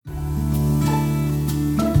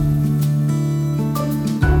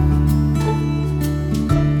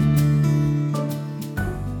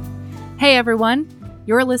Hey everyone,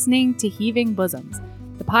 you're listening to Heaving Bosoms,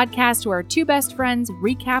 the podcast where two best friends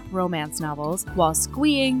recap romance novels while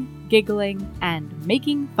squeeing, giggling, and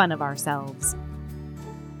making fun of ourselves.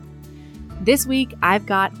 This week, I've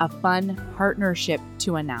got a fun partnership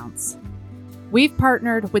to announce. We've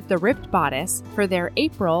partnered with The Ripped Bodice for their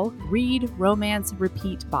April Read Romance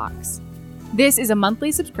Repeat box. This is a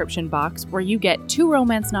monthly subscription box where you get 2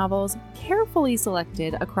 romance novels carefully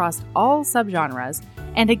selected across all subgenres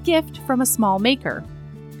and a gift from a small maker.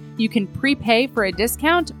 You can prepay for a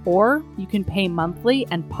discount, or you can pay monthly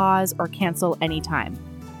and pause or cancel anytime.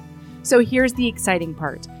 So here's the exciting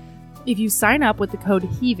part. If you sign up with the code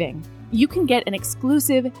HEAVING, you can get an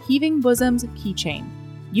exclusive Heaving Bosoms keychain.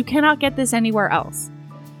 You cannot get this anywhere else.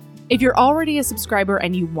 If you're already a subscriber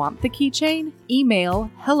and you want the keychain,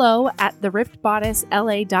 email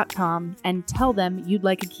hello@therippedbodicela.com and tell them you'd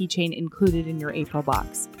like a keychain included in your April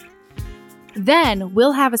box. Then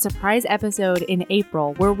we'll have a surprise episode in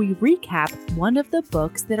April where we recap one of the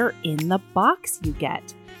books that are in the box you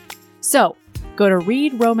get. So go to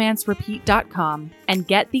readromancerepeat.com and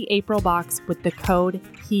get the April box with the code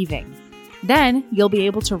HEAVING. Then you'll be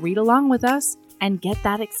able to read along with us and get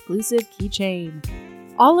that exclusive keychain.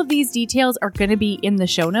 All of these details are going to be in the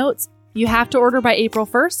show notes. You have to order by April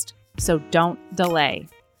 1st, so don't delay.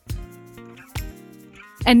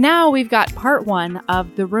 And now we've got part 1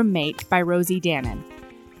 of The Roommate by Rosie Danan.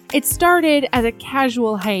 It started as a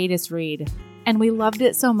casual hiatus read, and we loved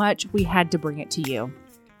it so much we had to bring it to you.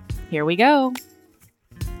 Here we go.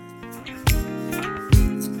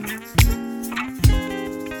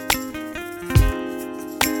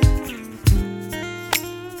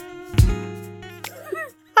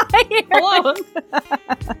 Hello.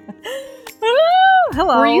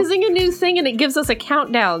 Hello. We're using a new thing and it gives us a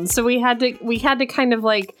countdown. So we had to kind of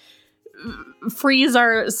like freeze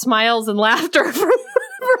our smiles and laughter for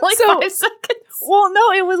like 5 seconds. Well,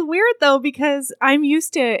 no, it was weird though, because I'm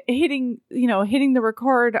used to hitting the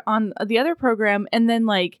record on the other program and then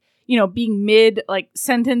being mid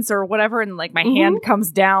sentence or whatever, and my hand comes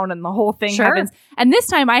down and the whole thing happens. And this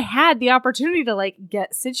time I had the opportunity to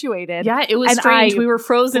get situated. Yeah, it was strange. We were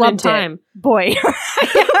frozen in time. Boy.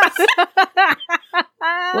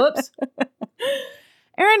 Whoops.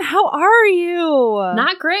 Erin, how are you?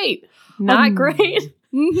 Not great. Not great.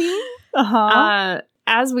 Mm-hmm. Uh-huh.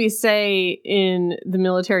 As we say in the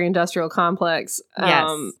military industrial complex, yes.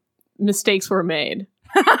 Mistakes were made.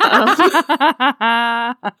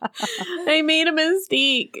 I made a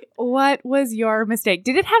mistake. What was your mistake?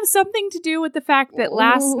 Did it have something to do with the fact that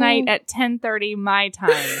last night at 10:30 my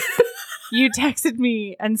time, you texted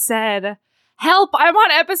me and said, "Help, I'm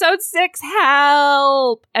on episode 6,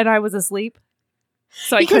 help!" And I was asleep,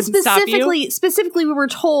 so I couldn't stop you. Specifically, we were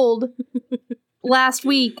told last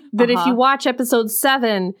week that if you watch episode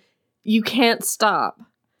 7, you can't stop.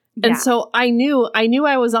 And so I knew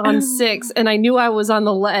I was on 6, and I knew I was on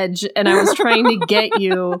the ledge, and I was trying to get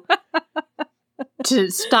you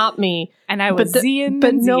to stop me. And I was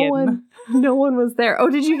no one was there. Oh,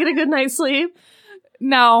 did you get a good night's sleep?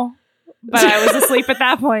 No, but I was asleep at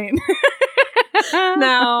that point.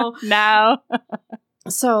 No.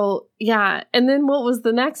 So, yeah. And then what was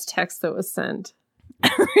the next text that was sent?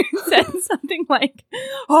 It said something like,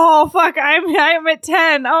 "Oh fuck, I'm at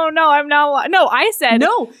 10. Oh no, I'm not." No, I said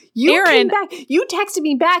no. You Erin, came back. You texted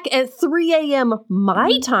me back at 3 a.m.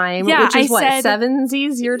 my time, which is what,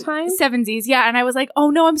 7Z's your time? 7Z's, yeah. And I was like, "Oh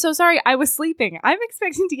no, I'm so sorry. I was sleeping." I'm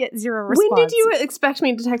expecting to get 0 response. When did you expect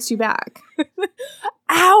me to text you back?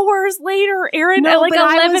 Hours later, Erin, at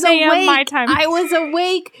 11 a.m. my time. I was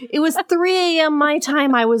awake. It was 3 a.m. my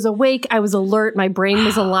time. I was awake. I was alert. My brain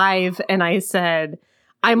was alive. And I said,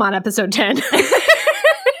 "I'm on episode 10. And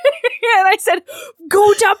I said,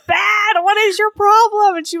 "Go to bed. What is your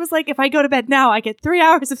problem?" And she was like, "If I go to bed now, I get 3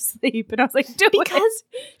 hours of sleep." And I was like, "Because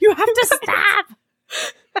you have to stop."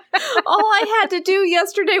 All I had to do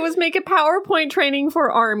yesterday was make a PowerPoint training for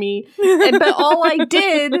Army. But all I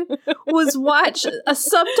did was watch a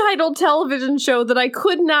subtitled television show that I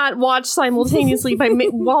could not watch simultaneously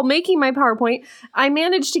while making my PowerPoint. I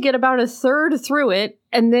managed to get about a third through it,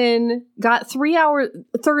 and then got 3 hours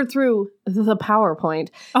third through the PowerPoint.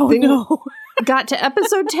 Oh, then no. Got to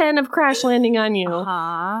episode 10 of Crash Landing on You.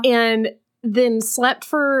 And then slept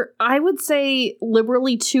for, I would say,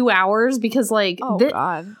 liberally 2 hours because,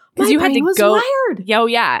 God. Because you had to go wired. Oh,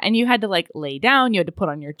 yeah. And you had to, lay down. You had to put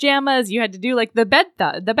on your jammas. You had to do, the bed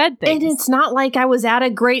things. And it's not like I was at a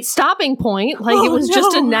great stopping point. It was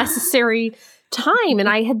just a necessary time. And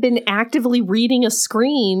I had been actively reading a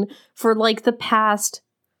screen for, the past,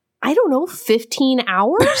 15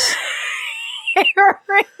 hours?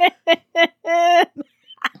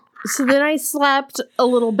 So then I slept a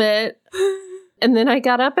little bit, and then I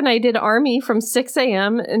got up and I did Army from 6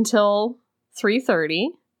 a.m. until 3:30.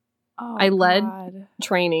 Oh, I led God.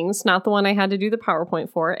 trainings, not the one I had to do the PowerPoint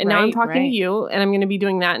for. And now I'm Right, talking right. to you, and I'm going to be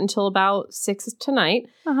doing that until about 6 tonight.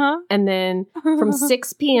 Uh-huh. And then from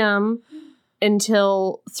 6 p.m.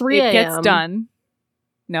 until 3 a.m. It gets done.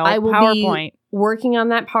 No, I will PowerPoint. be working on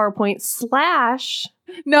that PowerPoint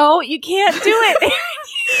 / No, you can't do it.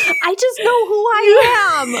 I just know who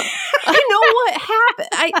I am. I know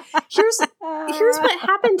what happened. Here's what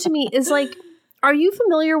happened to me is like, are you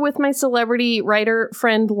familiar with my celebrity writer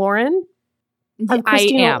friend Lauren? I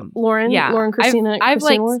am. Lauren. Yeah, Lauren Christina. I've Christina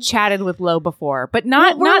like Lauren? chatted with Lo before, but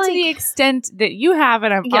not We're to like- the extent that you have,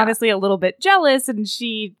 and I'm Yeah. honestly a little bit jealous, and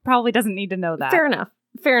she probably doesn't need to know that. Fair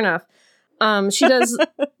enough. She does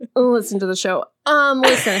listen to the show.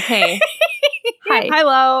 Listen, hey. Hi. Hi,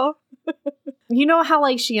 Lo. You know how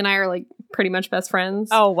like she and I are like pretty much best friends?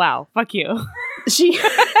 Oh wow, fuck you. She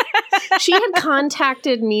had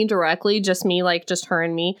contacted me directly, just her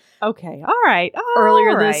and me, Okay, all right.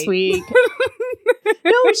 earlier this week.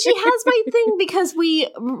 No, she has my thing because we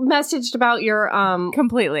messaged about your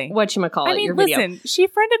Completely. whatchamacallit, I mean, your video. listen, she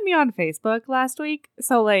friended me on Facebook last week,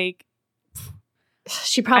 so like,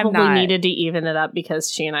 She probably not. needed to even it up because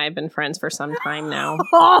she and I have been friends for some time now.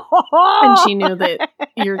 And and she knew that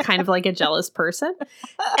you're kind of like a jealous person.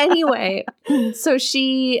 Anyway, so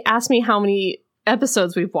she asked me how many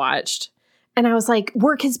episodes we've watched. And I was like,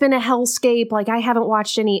 work has been a hellscape. Like, I haven't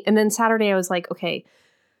watched any. And then Saturday, I was like, okay,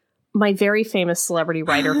 my very famous celebrity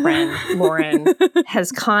writer friend, Lauren,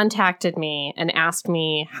 has contacted me and asked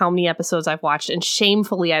me how many episodes I've watched. And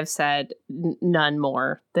shamefully, I've said none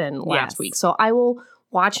more than last Yes. week. So I will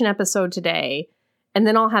watch an episode today. And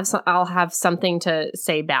then I'll have something to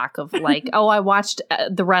say back of like, oh, I watched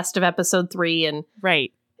the rest of episode 3 and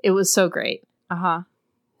right. it was so great. Uh-huh.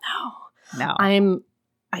 No.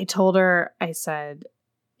 I told her, I said,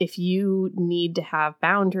 if you need to have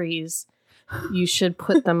boundaries, you should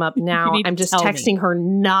put them up now. need to I'm just tell me. texting her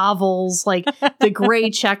novels. Like the gray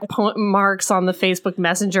check marks on the Facebook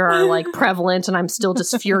Messenger are like prevalent. And I'm still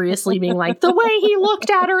just furiously being like, the way he looked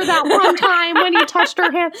at her that one time when he touched her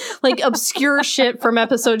hand, like obscure shit from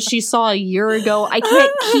episodes she saw a year ago. I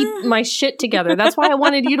can't keep my shit together. That's why I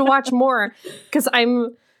wanted you to watch more, because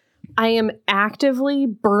I am actively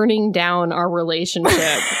burning down our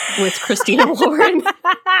relationship with Christina Lauren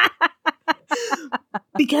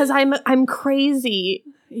because I'm crazy.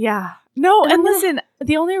 Yeah. No, and I'm gonna- listen,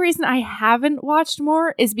 the only reason I haven't watched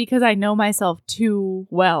more is because I know myself too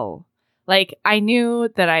well. Like, I knew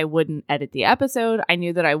that I wouldn't edit the episode. I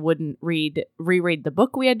knew that I wouldn't reread the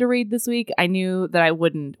book we had to read this week. I knew that I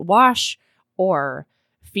wouldn't wash or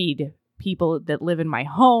feed people that live in my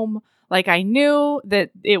home. Like, I knew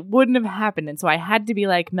that it wouldn't have happened. And so I had to be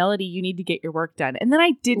like, Melody, you need to get your work done. And then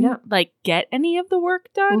I didn't get any of the work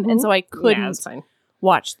done. Mhm. And so I Yeah, couldn't it's fine.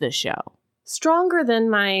 watch the show. Stronger than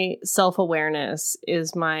my self-awareness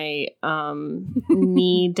is my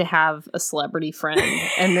need to have a celebrity friend.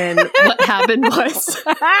 And then what happened was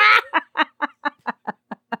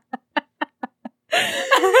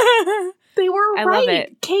they were I right. love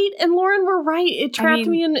it. Kate and Lauren were right. It trapped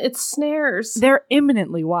mean, me in its snares. They're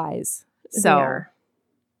imminently wise. They So are.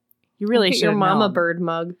 you really Look at should your mama known. bird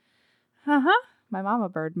mug. Uh-huh. My mama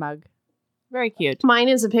bird mug. Very cute. Mine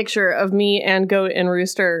is a picture of me and Goat and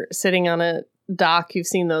Rooster sitting on a dock. You've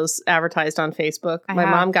seen those advertised on Facebook. I My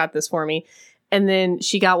have. mom got this for me. And then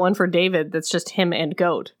she got one for David that's just him and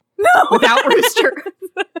Goat No. without Rooster.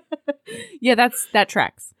 Yeah, that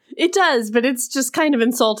tracks. It does, but it's just kind of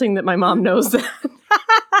insulting that my mom knows that.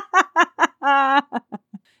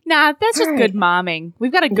 Nah, that's just All good right. momming.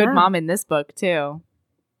 We've got a good Yeah. mom in this book too.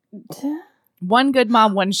 One good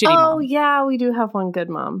mom, one shitty Oh, mom. yeah, we do have one good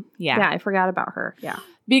mom. Yeah. Yeah, I forgot about her. Yeah.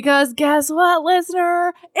 Because guess what,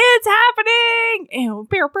 listener? It's happening! Ew,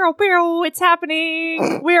 pew, pew, pew, it's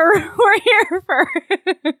happening! We're here for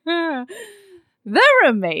The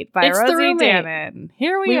Roommate by It's The Rosie Roommate. Dannon.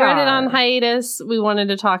 Here we We are. read it on hiatus. We wanted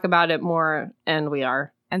to talk about it more, and we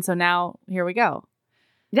are. And so now, here we go.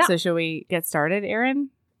 Yeah. So shall we get started, Erin?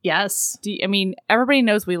 Yes. Everybody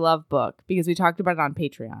knows we love book because we talked about it on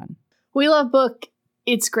Patreon. We love book.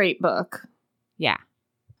 It's great book. Yeah.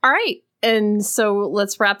 All right. And so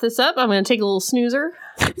let's wrap this up. I'm going to take a little snoozer.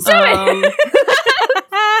 Little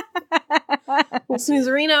Little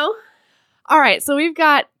snoozerino. All right, so we've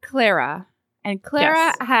got Clara, and Clara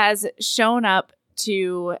Yes. has shown up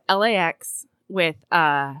to LAX with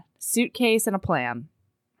a suitcase and a plan.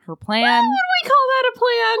 Her plan, We call that a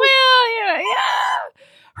plan. well, yeah.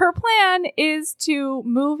 Her plan is to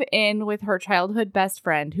move in with her childhood best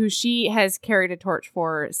friend, who she has carried a torch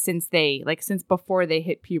for since before they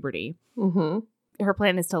hit puberty. Mm-hmm. Her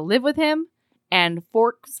plan is to live with him and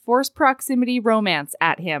force proximity romance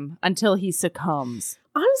at him until he succumbs.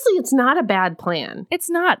 Honestly, it's not a bad plan. It's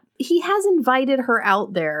not. He has invited her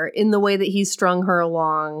out there in the way that he's strung her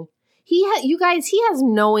along. He has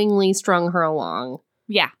knowingly strung her along.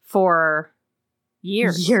 Yeah. For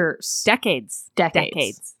years. Decades.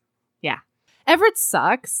 Yeah. Everett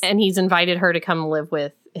sucks. And he's invited her to come live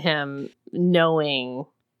with him knowing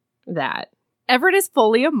that. Everett is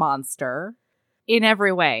fully a monster in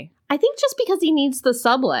every way. I think just because he needs the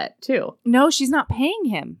sublet, too. No, she's not paying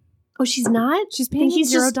him. Oh, she's not? She's paying him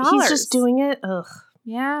 $0. He's just doing it? Ugh.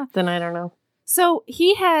 Yeah. Then I don't know. So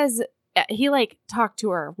he talked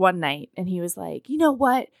to her one night and he was like, you know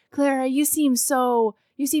what, Clara, you seem so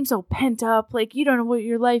pent up. Like, you don't know what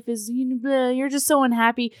your life is. You're just so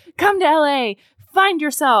unhappy. Come to LA. Find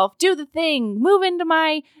yourself. Do the thing. Move into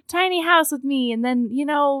my tiny house with me. And then,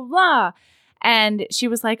 blah. And she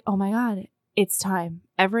was like, oh my God, it's time.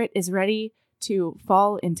 Everett is ready to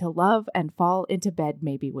fall into love and fall into bed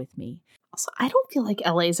maybe with me. Also, I don't feel like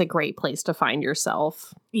LA is a great place to find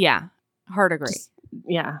yourself. Yeah. Hard agree.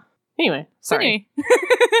 Yeah. Anyway, sorry.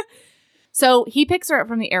 So he picks her up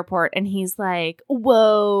from the airport and he's like,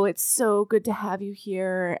 whoa, it's so good to have you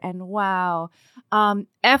here. And wow.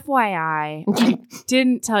 FYI, I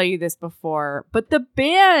didn't tell you this before, but the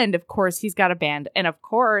band, of course, he's got a band. And of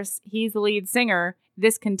course, he's the lead singer.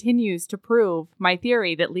 This continues to prove my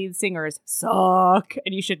theory that lead singers suck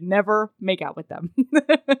and you should never make out with them.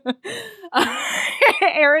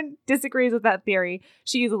 Erin disagrees with that theory.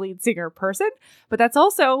 She is a lead singer person, but that's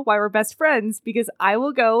also why we're best friends, because I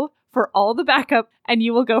will go for all the backup and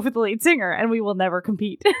you will go for the lead singer and we will never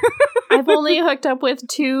compete. I've only hooked up with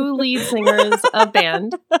 2 lead singers of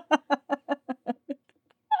band.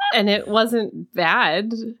 And it wasn't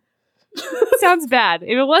bad. Sounds bad.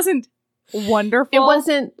 If it wasn't wonderful. It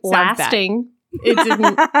wasn't lasting. It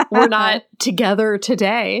didn't. We're not together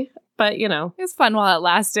today, but it was fun while it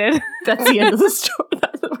lasted. That's the end of the story.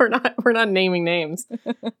 We're not naming names.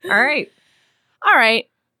 All right.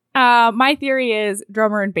 My theory is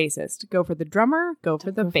drummer and bassist. Go for the drummer. Go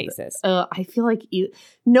for the bassist. I feel like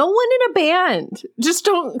no one in a band. Just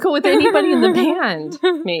don't go with anybody in the band.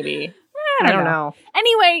 Maybe. I don't know.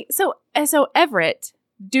 Anyway, so Everett.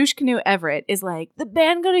 Douche Canoe Everett is like, the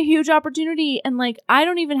band got a huge opportunity and I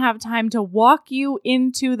don't even have time to walk you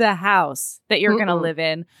into the house that you're going to live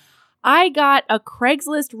in. I got a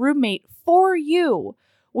Craigslist roommate for you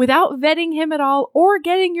without vetting him at all or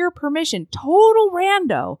getting your permission. Total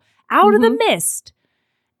rando out of the mist.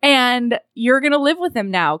 And you're going to live with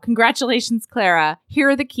him now. Congratulations, Clara. Here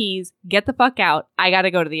are the keys. Get the fuck out. I got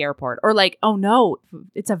to go to the airport. Or oh no,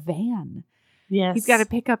 it's a van. Yes. He's got to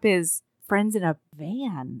pick up his friends in a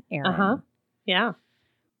van, Erin. Uh-huh. Yeah.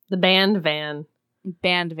 The band van.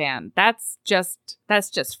 Band van. That's just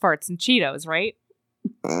farts and Cheetos, right?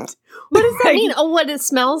 What does that mean? Oh, what it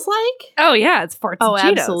smells like? Oh, yeah. It's farts and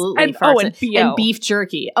Cheetos. Absolutely. And, farts and BO. And beef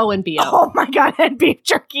jerky. Oh, and BO. Oh, my God. And beef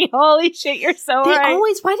jerky. Holy shit. You're so right.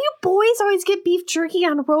 Why do boys always get beef jerky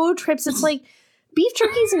on road trips? It's like, beef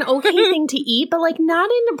jerky is an okay thing to eat, but not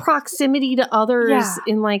in proximity to others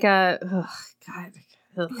in God.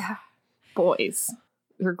 Ugh. Yeah. Boys.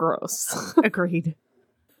 They're gross. Agreed.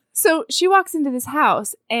 So she walks into this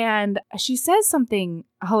house and she says something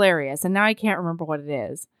hilarious. And now I can't remember what it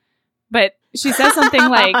is. But she says something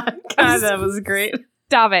like... God, that was great.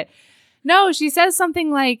 Stop it. No, she says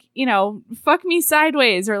something like, fuck me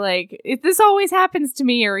sideways or if this always happens to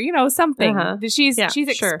me or, something. Uh-huh. She's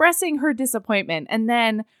expressing her disappointment. And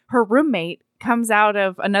then her roommate comes out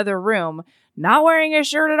of another room not wearing a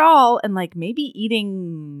shirt at all and maybe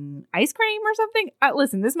eating ice cream or something.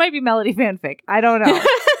 Listen, this might be Melody fanfic. I don't know.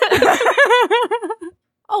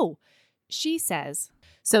 Oh, she says,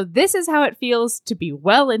 so this is how it feels to be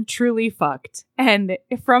well and truly fucked. And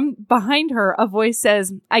from behind her, a voice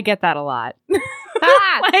says, I get that a lot.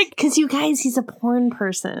 Because you guys, he's a porn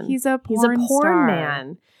person. He's a porn star.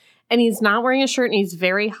 Man. And he's not wearing a shirt and he's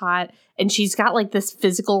very hot. And she's got this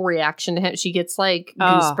physical reaction to him. She gets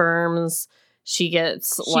goosebumps. She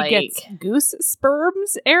gets goose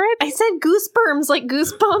sperms, Erin? I said goosebumps, like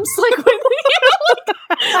goosebumps, like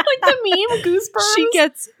the meme goosebumps. She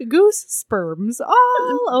gets goose sperms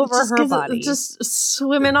all over her body. Just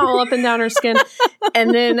swimming all up and down her skin.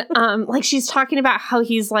 And then she's talking about how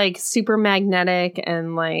he's super magnetic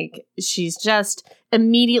and she's just,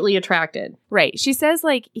 immediately attracted. Right. She says,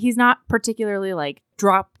 like, he's not particularly, like,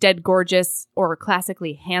 drop dead gorgeous or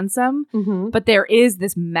classically handsome, but there is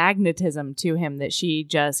this magnetism to him that she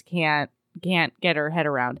just can't get her head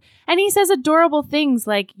around. And he says adorable things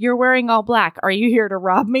like, "You're wearing all black. Are you here to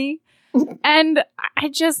rob me?" And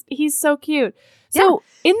he's so cute. So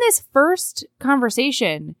in this first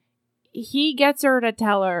conversation, he gets her to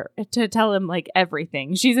tell him like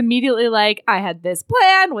everything. She's immediately like, "I had this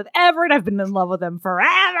plan with Everett. I've been in love with him forever."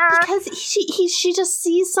 Because she just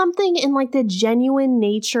sees something in like the genuine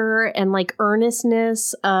nature and like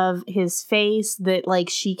earnestness of his face that like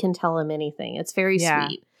she can tell him anything. It's very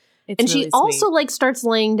sweet. And really she also like starts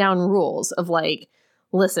laying down rules of like,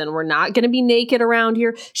 listen, we're not going to be naked around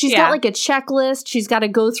here. She's got like a checklist. She's got to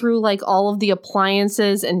go through like all of the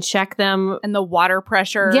appliances and check them. And the water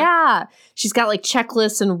pressure. Yeah. She's got like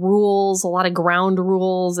checklists and rules, a lot of ground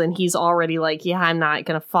rules. And he's already like, yeah, I'm not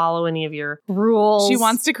going to follow any of your rules. She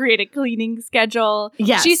wants to create a cleaning schedule.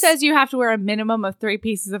 Yes. She says you have to wear a minimum of 3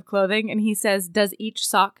 pieces of clothing. And he says, "Does each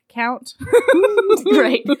sock count?"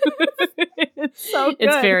 Right. It's so good.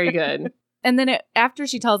 It's very good. And then after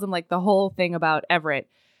she tells him like the whole thing about Everett,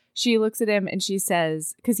 she looks at him and she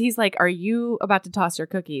says, because he's like, "Are you about to toss your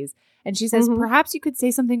cookies?" And she says, "Perhaps you could say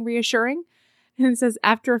something reassuring." And it says,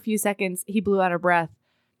 after a few seconds, he blew out a breath.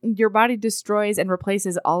 "Your body destroys and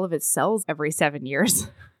replaces all of its cells every 7 years."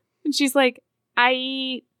 And she's like,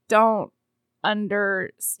 "I don't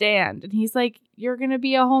understand." And he's like, "You're going to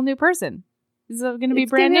be a whole new person. This is going to be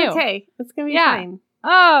brand new." Okay. It's going to be fine.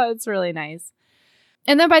 Oh, it's really nice.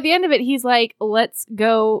 And then by the end of it, he's like, "Let's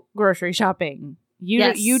go grocery shopping.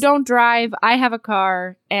 You don't drive. I have a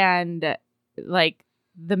car, and like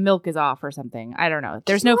the milk is off or something. I don't know.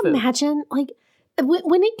 There's no food." Imagine like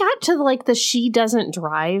when it got to like the she doesn't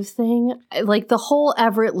drive thing, like the whole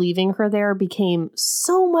Everett leaving her there became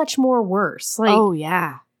so much more worse. Like, oh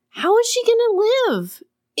yeah, how is she gonna live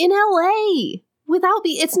in LA without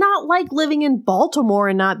it's not like living in Baltimore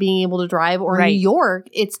and not being able to drive, or New York.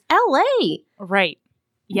 It's LA. Right.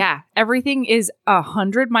 Yeah. Everything is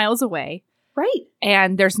 100 miles away. Right.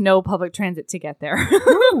 And there's no public transit to get there.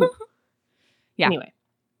 Yeah. Anyway.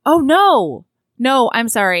 Oh, no. No, I'm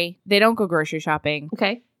sorry. They don't go grocery shopping.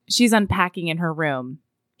 Okay. She's unpacking in her room.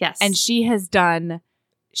 Yes. And she has done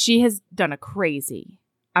a crazy.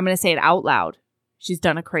 I'm going to say it out loud. She's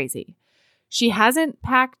done a crazy. She hasn't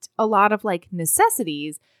packed a lot of like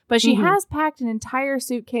necessities, but she has packed an entire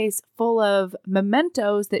suitcase full of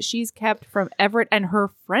mementos that she's kept from Everett and her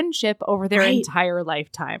friendship over their entire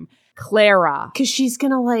lifetime. Clara. Because she's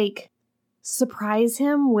going to like surprise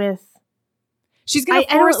him with. She's going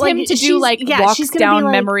to force him to do like walks down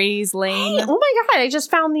like, memories lane. Hey, oh my God, I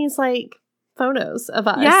just found these like photos of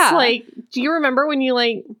us. Yeah. Like, do you remember when you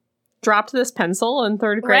like dropped this pencil in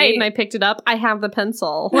 3rd grade and I picked it up? I have the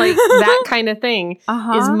pencil. Like that kind of thing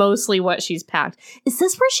is mostly what she's packed. Is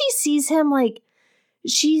this where she sees him like,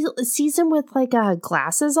 she sees him with like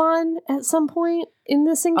glasses on at some point in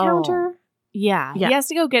this encounter? Oh. Yeah. He has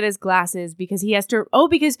to go get his glasses because he has to. Oh,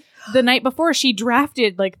 because the night before she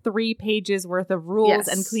drafted like 3 pages worth of rules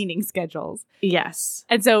and cleaning schedules. Yes.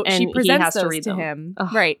 And so she presents those to him.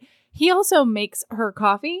 Right. He also makes her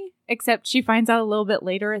coffee, except she finds out a little bit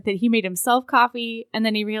later that he made himself coffee and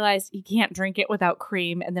then he realized he can't drink it without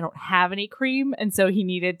cream and they don't have any cream. And so he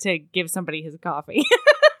needed to give somebody his coffee.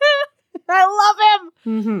 I love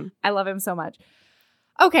him. I love him so much.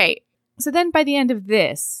 Okay. So then by the end of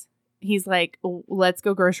this, he's like, "Let's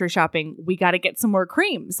go grocery shopping. We got to get some more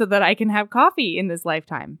cream so that I can have coffee in this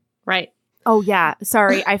lifetime." Right. Oh, yeah.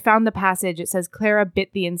 Sorry. I found the passage. It says Clara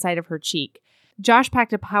bit the inside of her cheek. Josh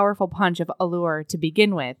packed a powerful punch of allure to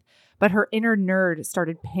begin with, but her inner nerd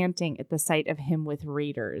started panting at the sight of him with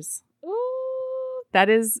readers. Ooh, that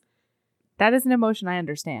is an emotion I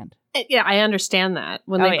understand. Yeah, I understand that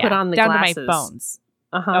when they put on the down glasses. To my bones.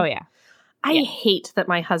 Oh, yeah. I hate that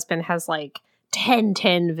my husband has like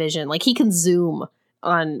 10/10 vision. Like he can zoom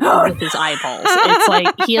on with his eyeballs. It's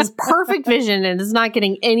like he has perfect vision and is not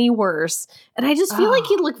getting any worse. And I just feel like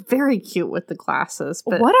he'd look very cute with the glasses.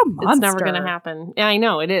 But what a monster. It's never going to happen. Yeah, I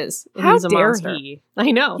know it is. How He's a dare monster. he? I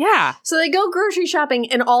know. Yeah. So they go grocery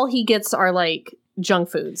shopping and all he gets are like junk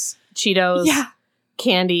foods, Cheetos,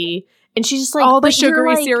 candy. And she's just like, all the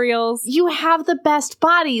sugary cereals. You have the best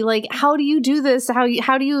body. Like, how do you do this? How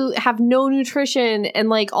do you have no nutrition and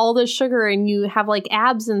like all this sugar and you have like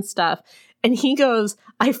abs and stuff? And he goes,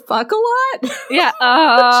 "I fuck a lot." Yeah.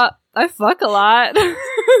 I fuck a lot.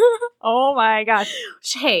 Oh my gosh.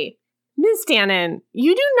 Hey, Ms. Dannon,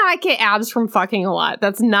 you do not get abs from fucking a lot.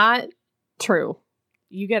 That's not true.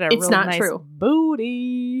 you get a It's real not nice true.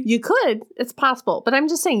 booty. You could. It's possible. But I'm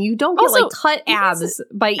just saying, you don't get Also, like cut abs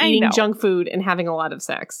by I eating know. junk food and having a lot of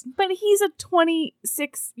sex. But he's a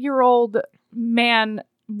 26-year-old man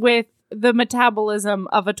with the metabolism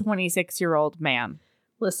of a 26-year-old man.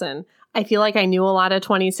 Listen, I feel like I knew a lot of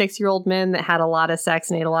 26-year-old men that had a lot of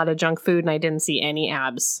sex and ate a lot of junk food, and I didn't see any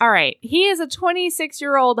abs. All right. He is a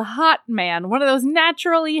 26-year-old hot man, one of those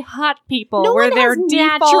naturally hot people No where one their has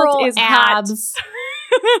default natural is hot. abs.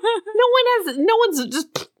 No one's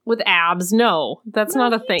just with abs. No, that's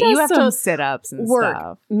not a thing. He does You have some to sit-ups and work.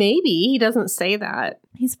 stuff. Maybe he doesn't say that.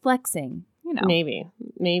 He's flexing, you know.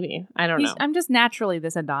 Maybe. I don't know. I'm just naturally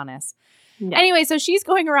this Adonis. Yeah. Anyway, so she's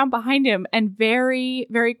going around behind him and very,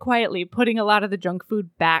 very quietly putting a lot of the junk food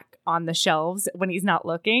back on the shelves when he's not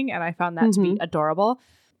looking. And I found that to be adorable.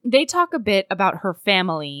 They talk a bit about her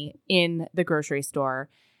family in the grocery store.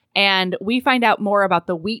 And we find out more about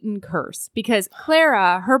the Wheaton curse because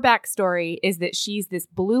Clara, her backstory is that she's this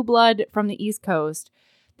blue blood from the East Coast,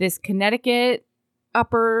 this Connecticut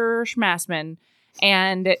upper schmassman.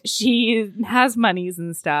 And she has monies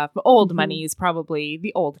and stuff. Old monies, probably.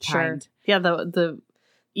 The old kind. Yeah, the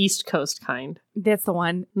East Coast kind. That's the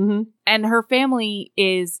one. Mm-hmm. And her family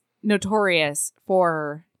is notorious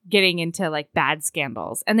for getting into like bad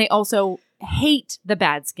scandals. And they also hate the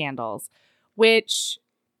bad scandals, which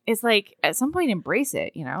is like at some point embrace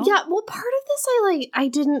it, you know? Yeah, well, part of this I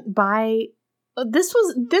didn't buy. This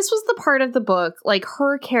was the part of the book, like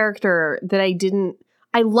her character that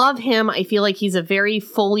I love him. I feel like he's a very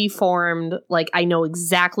fully formed, like, I know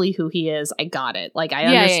exactly who he is. I got it. Like, I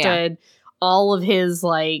understood all of his,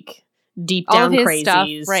 like, deep down crazies. Stuff.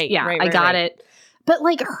 Right. Yeah, right, I got it. But,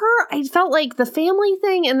 like, I felt like the family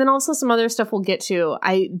thing, and then also some other stuff we'll get to,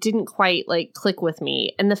 I didn't quite, like, click with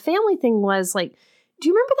me. And the family thing was, like, do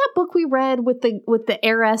you remember that book we read with the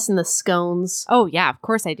heiress and the scones? Oh, yeah, of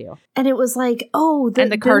course I do. And it was like,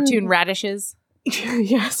 and the cartoon radishes.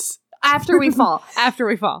 Yes. After we fall. After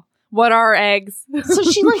we fall. What are eggs? So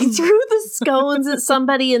she like threw the scones at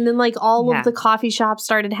somebody, and then like all of the coffee shops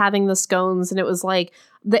started having the scones, and it was like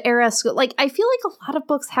the heiress. Like, I feel like a lot of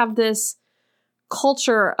books have this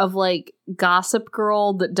culture of like Gossip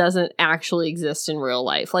Girl that doesn't actually exist in real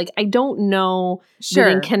life. Like, I don't know that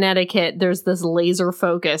in Connecticut there's this laser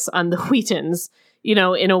focus on the Wheatons, you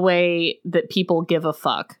know, in a way that people give a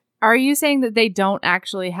fuck. Are you saying that they don't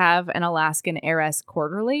actually have an Alaskan Heiress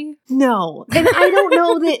Quarterly? No. And I don't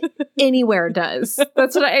know that anywhere does.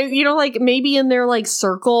 That's what like maybe in their like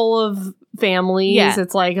circle of families,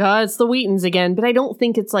 it's like, it's the Wheatons again. But I don't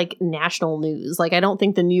think it's like national news. Like, I don't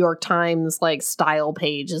think the New York Times like style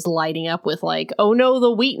page is lighting up with like, oh no,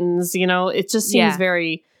 the Wheatons, you know, it just seems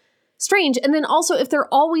very strange. And then also, if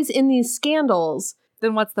they're always in these scandals,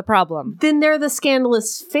 then what's the problem? Then they're the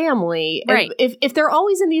scandalous family. Right. And if they're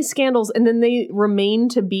always in these scandals and then they remain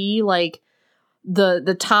to be like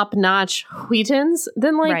the top-notch Wheatons,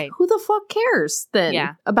 then like who the fuck cares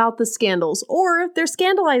then about the scandals? Or they're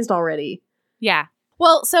scandalized already. Yeah.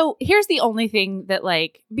 Well, so here's the only thing that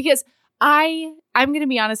like, because I'm going to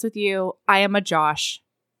be honest with you, I am a Josh,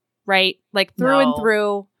 right? Like through and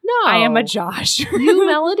through. No. I am a Josh. You,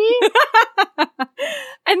 Melody?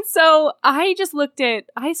 And so I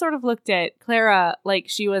sort of looked at Clara like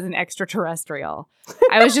she was an extraterrestrial.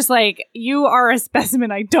 I was just like, you are a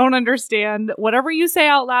specimen I don't understand. Whatever you say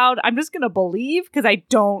out loud, I'm just going to believe because I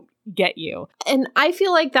don't get you. And I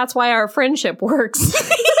feel like that's why our friendship works.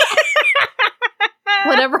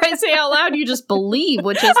 Whatever I say out loud, you just believe,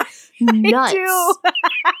 which is nuts. I do.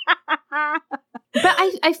 But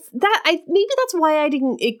maybe that's why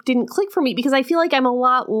it didn't click for me, because I feel like I'm a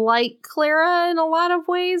lot like Clara in a lot of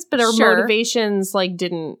ways, but her motivations like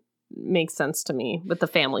didn't make sense to me with the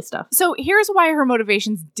family stuff. So here's why her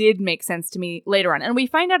motivations did make sense to me later on. And we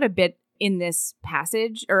find out a bit in this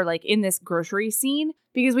passage, or like in this grocery scene,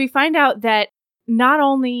 because we find out that not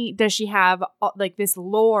only does she have like this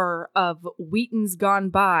lore of Wheatons gone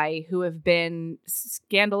by who have been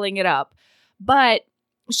scandaling it up, but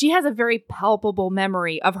she has a very palpable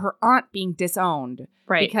memory of her aunt being disowned.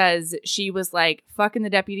 Right. Because she was like fucking the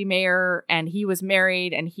deputy mayor and he was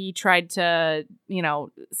married and he tried to, you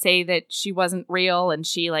know, say that she wasn't real, and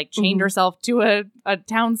she like chained herself to a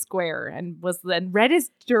town square and read his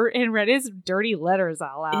dirty letters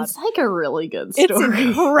out loud. It's like a really good story. It's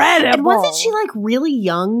incredible. And wasn't she like really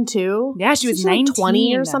young too? Yeah, she was 19. Like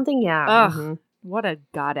 20 or something. Yeah. Ugh, what a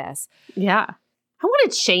goddess. Yeah. I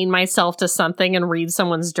want to chain myself to something and read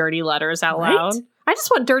someone's dirty letters out loud. I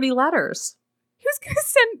just want dirty letters. Who's gonna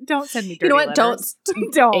send? Don't send me dirty letters. You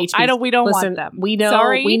know what? Don't. HB, We don't want them. We know.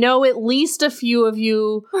 Sorry? We know at least a few of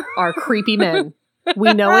you are creepy men.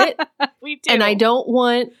 We know it. We do. And I don't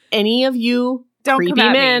want any of you creepy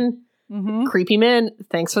men. Mm-hmm. Creepy men,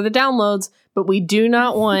 thanks for the downloads. But we do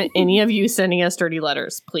not want any of you sending us dirty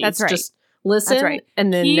letters, please. That's right. Just listen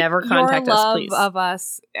and then Keep never contact your us, love please. of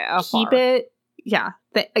us afar. Keep it. Yeah.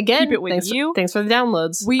 Again, Keep it with you. Thanks for the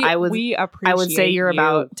downloads. We appreciate I would say you're you.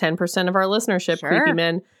 about 10% of our listenership, Sure. creepy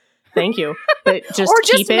men. Thank you. But just or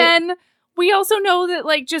keep just it. men. We also know that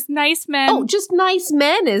like just nice men. Oh, just nice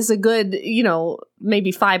men is a good,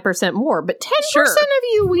 maybe 5% more. But 10% of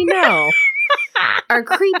you we know are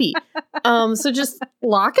creepy. So just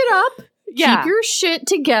lock it up. Yeah. Keep your shit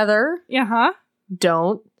together. Uh-huh.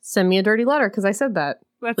 Don't send me a dirty letter because I said that.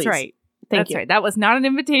 That's Please. right. Thank That's you. right. That was not an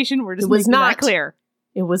invitation. We're just It was making that not. clear.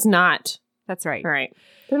 It was not. That's right. All right.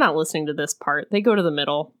 They're not listening to this part. They go to the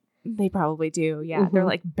middle. They probably do. Yeah. Mhm. They're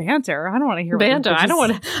like banter. I don't want to hear Banter. I don't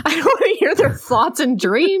want to hear their thoughts and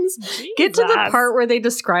dreams. Get to the Jesus. part where they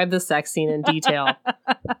describe the sex scene in detail.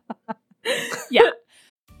 Yeah.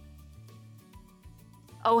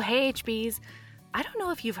 Oh, hey, HBs. I don't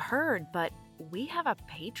know if you've heard, but we have a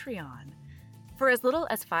Patreon. For as little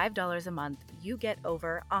as $5 a month, you get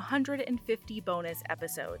over 150 bonus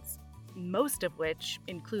episodes, most of which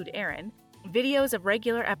include Aaron, videos of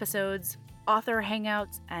regular episodes, author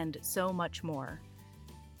hangouts, and so much more.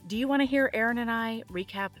 Do you want to hear Aaron and I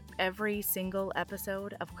recap every single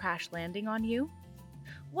episode of Crash Landing on You?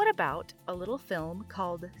 What about a little film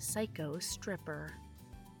called Psycho Stripper?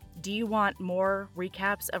 Do you want more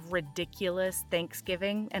recaps of ridiculous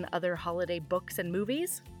Thanksgiving and other holiday books and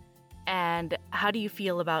movies? And how do you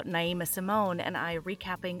feel about Naima Simone and I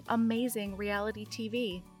recapping amazing reality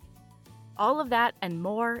TV? All of that and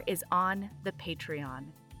more is on the Patreon.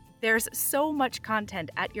 There's so much content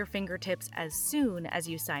at your fingertips as soon as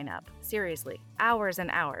you sign up. Seriously, hours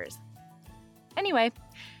and hours. Anyway,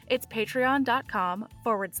 it's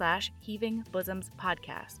patreon.com/Heaving Bosoms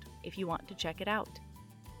Podcast if you want to check it out.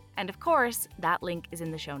 And of course, that link is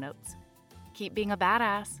in the show notes. Keep being a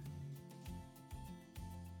badass.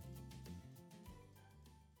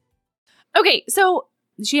 Okay, so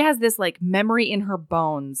she has this like memory in her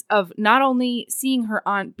bones of not only seeing her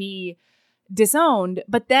aunt be disowned,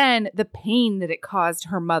 but then the pain that it caused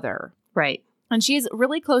her mother. Right. And she's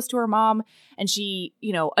really close to her mom, and she,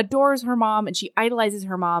 adores her mom, and she idolizes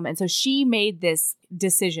her mom. And so she made this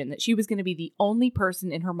decision that she was going to be the only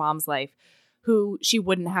person in her mom's life who she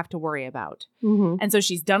wouldn't have to worry about. Mm-hmm. And so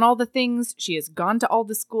she's done all the things. She has gone to all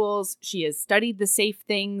the schools. She has studied the safe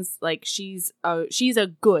things. Like she's a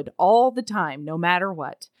good all the time, no matter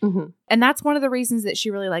what. Mm-hmm. And that's one of the reasons that she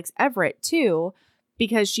really likes Everett too,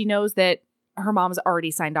 because she knows that her mom's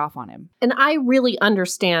already signed off on him. And I really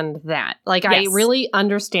understand that. Like, Yes. I really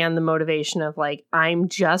understand the motivation of like, I'm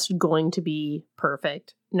just going to be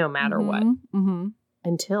perfect no matter what Mm-hmm.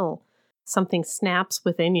 until something snaps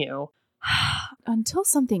within you. Until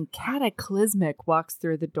something cataclysmic walks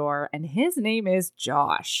through the door, and his name is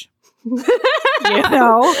Josh.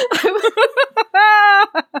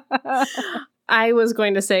 I was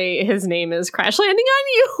going to say his name is Crash Landing on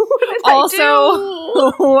You.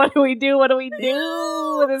 Also, what do we do? What do we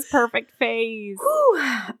do with his perfect face?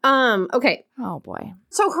 Okay. Oh boy.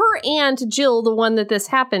 So her aunt Jill, the one that this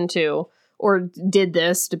happened to, or did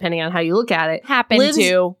this, depending on how you look at it, Happened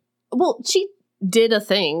to. Well, she did a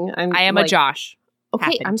thing. I am a Josh. Okay,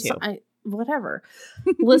 happened I'm to. sorry. Whatever.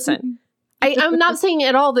 Listen, I'm not saying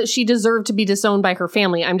at all that she deserved to be disowned by her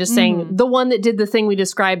family. I'm just saying the one that did the thing we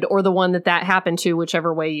described, or the one that happened to,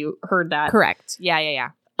 whichever way you heard that. Correct.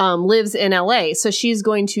 Yeah. Lives in LA. So she's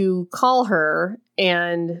going to call her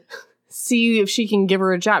and see if she can give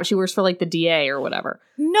her a job. She works for like the DA or whatever.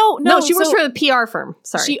 No, She works for the PR firm.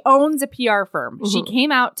 Sorry. She owns a PR firm. She Mhm.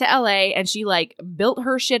 came out to LA and she like built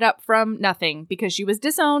her shit up from nothing because she was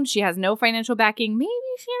disowned. She has no financial backing. Maybe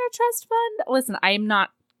she had a trust fund. Listen, I'm not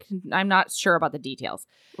sure about the details.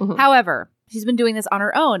 Mhm. However, she's been doing this on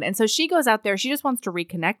her own. And so she goes out there. She just wants to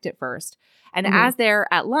reconnect at first. And Mhm. as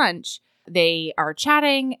they're at lunch, they are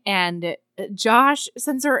chatting and Josh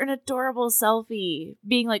sends her an adorable selfie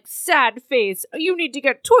being like, sad face, you need to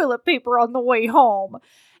get toilet paper on the way home.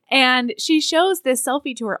 And she shows this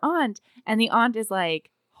selfie to her aunt and the aunt is like,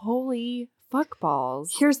 holy fuck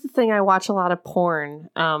balls. Here's the thing. I watch a lot of porn,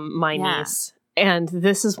 my Yeah. niece, and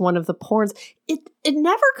this is one of the porns. It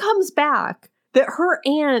never comes back that her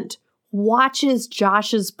aunt watches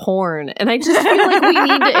Josh's porn. And I just feel like we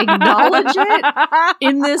need to acknowledge it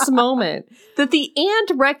in this moment. That the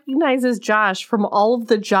aunt recognizes Josh from all of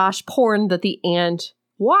the Josh porn that the aunt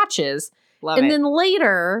watches. Love and it. then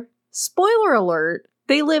later, spoiler alert,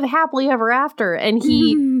 they live happily ever after and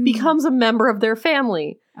he becomes a member of their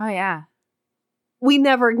family. Oh, yeah. we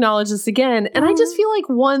never acknowledge this again. And I just feel like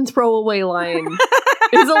one throwaway line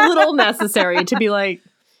is a little necessary to be like,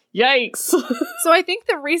 yikes. So I think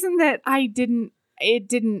the reason that it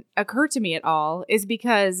didn't occur to me at all is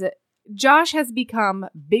because Josh has become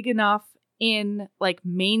big enough in like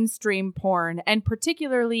mainstream porn and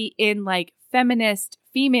particularly in like feminist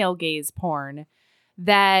female gaze porn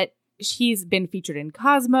that he's been featured in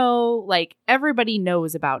Cosmo. Like everybody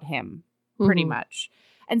knows about him pretty much.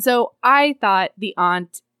 And so I thought the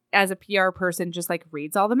aunt, as a PR person, just like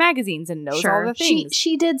reads all the magazines and knows all the things.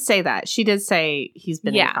 She did say that. She did say he's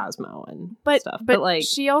been in Cosmo and stuff. But like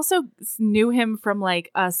she also knew him from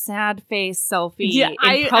like a sad face selfie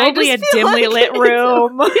I in probably a just feel dimly like lit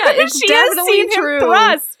room. it's she definitely has seen true. him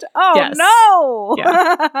thrust. Oh Yes. no!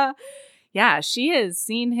 Yeah. Yeah, she has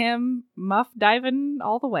seen him muff diving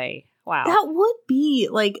all the way. Wow. That would be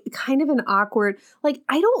like kind of an awkward, like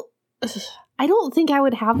I don't think I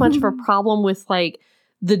would have much of a problem with like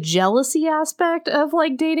the jealousy aspect of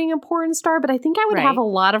like dating a porn star, but I think I would have a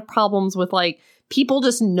lot of problems with like people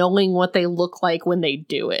just knowing what they look like when they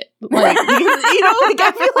do it. Like, because, like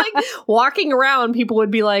I feel like walking around, people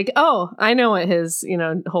would be like, oh, I know what his,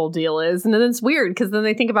 whole deal is. And then it's weird because then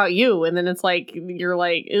they think about you and then it's like, you're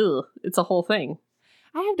like, ew, it's a whole thing.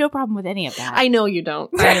 I have no problem with any of that. I know you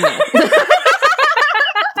don't. I know.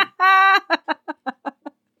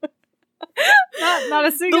 Not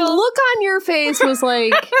a single. The look on your face was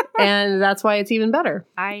like, and that's why it's even better.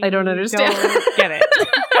 I don't understand. Don't get it.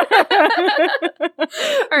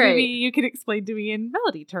 All right. Maybe you can explain to me in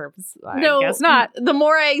melody terms. I No, guess not. The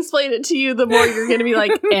more I explain it to you, the more you're going to be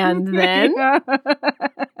like, and then?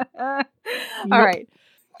 All right.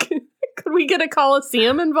 Could we get a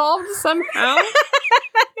Coliseum involved somehow?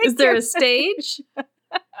 Is there a stage?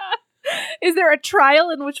 Is there a trial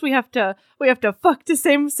in which we have to fuck to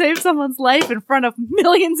save someone's life in front of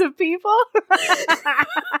millions of people?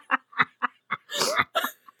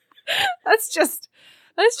 That's just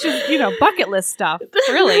bucket list stuff,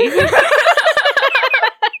 really.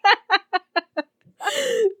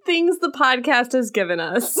 Things the podcast has given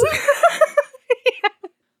us.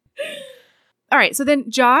 All right, so then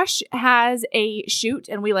Josh has a shoot,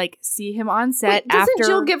 and we like see him on set. Doesn't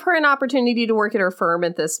Jill give her an opportunity to work at her firm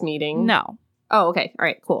at this meeting? No. Oh, okay. All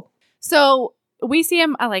right, cool. So we see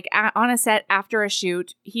him on a set after a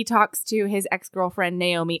shoot. He talks to his ex-girlfriend,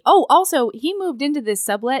 Naomi. Oh, also, he moved into this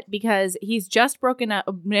sublet because he's just broken up.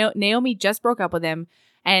 Naomi just broke up with him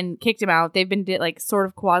and kicked him out. They've been like sort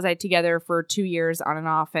of quasi together for 2 years on and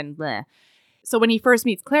off and bleh. So when he first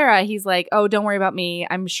meets Clara, he's like, oh, don't worry about me.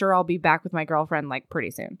 I'm sure I'll be back with my girlfriend like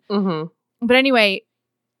pretty soon. Mm-hmm. But anyway,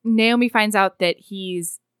 Naomi finds out that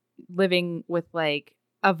he's living with like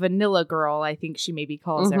a vanilla girl, I think she maybe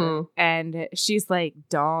calls her. And she's like,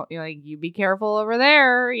 you be careful over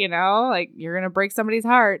there, like you're going to break somebody's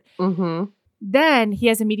heart. Mm-hmm. Then he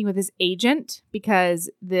has a meeting with his agent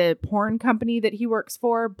because the porn company that he works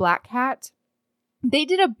for, Black Hat, they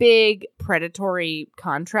did a big predatory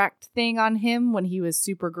contract thing on him when he was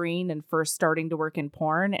super green and first starting to work in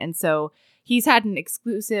porn. And so he's had an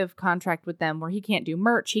exclusive contract with them where he can't do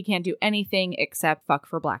merch. He can't do anything except fuck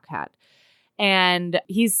for Black Hat. And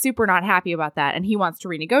he's super not happy about that. And he wants to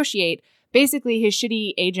renegotiate. Basically, his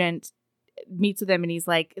shitty agent meets with him and he's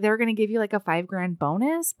like, they're going to give you like a $5,000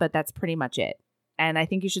 bonus, but that's pretty much it. And I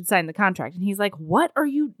think you should sign the contract. And he's like, what are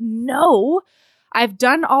you? No. I've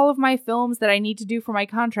done all of my films that I need to do for my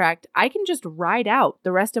contract. I can just ride out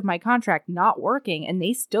the rest of my contract not working and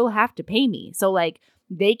they still have to pay me. So like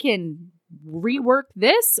they can rework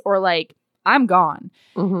this or like I'm gone.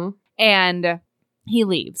 Mm-hmm. And he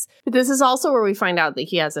leaves. But this is also where we find out that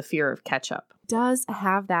he has a fear of ketchup. Does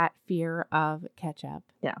have that fear of ketchup.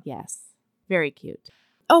 Yeah. Yes. Very cute.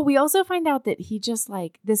 Oh, we also find out that he just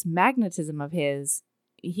like this magnetism of his,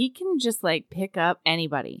 he can just like pick up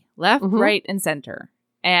anybody left, right, and center.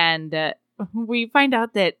 And we find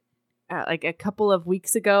out that like a couple of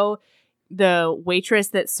weeks ago, the waitress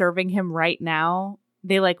that's serving him right now,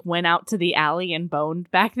 they like went out to the alley and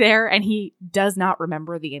boned back there. And he does not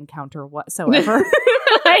remember the encounter whatsoever.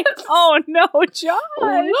 Like, oh no, Josh.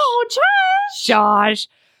 Oh no, Josh. Josh.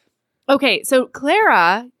 Okay, so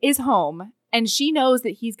Clara is home and she knows that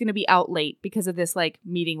he's going to be out late because of this like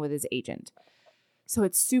meeting with his agent. So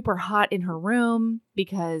it's super hot in her room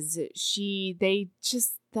because they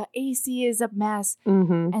just the AC is a mess.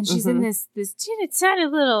 Mm-hmm. And she's in this teeny tiny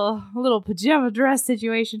little pajama dress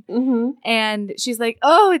situation. Mm-hmm. And she's like,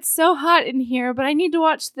 oh, it's so hot in here, but I need to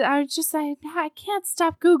watch I can't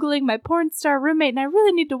stop Googling my porn star roommate, and I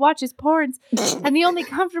really need to watch his porns. And the only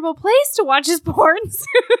comfortable place to watch his porns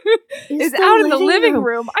is out in the living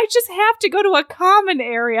room. I just have to go to a common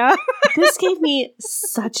area. This gave me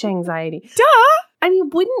such anxiety. Duh! I mean,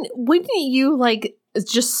 wouldn't you like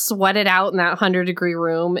just sweat it out in that 100-degree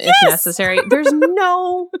room if necessary? There's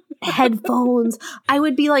no headphones. I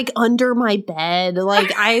would be like under my bed.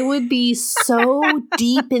 Like I would be so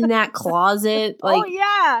deep in that closet. Like, oh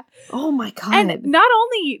yeah. Oh my God. And not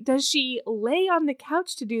only does she lay on the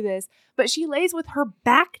couch to do this, but she lays with her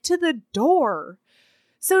back to the door.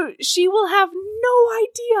 So she will have no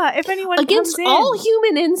idea if anyone against comes in. all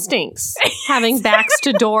human instincts, having backs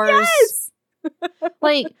to doors. Yes.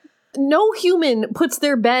 Like, no human puts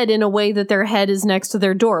their bed in a way that their head is next to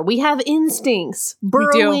their door. We have instincts,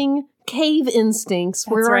 burrowing cave instincts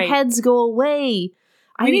where our heads go away.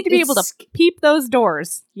 We need to be able to peep those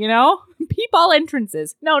doors, you know? Peep all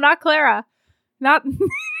entrances. No, not Clara. Not...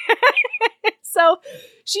 So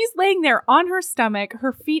she's laying there on her stomach.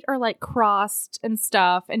 Her feet are like crossed and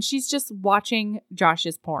stuff. And she's just watching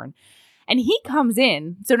Josh's porn. And he comes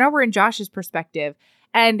in. So now we're in Josh's perspective.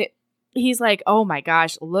 And he's like, oh my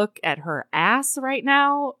gosh, look at her ass right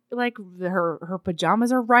now. Like her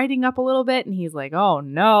pajamas are riding up a little bit. And he's like, oh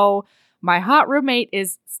no, my hot roommate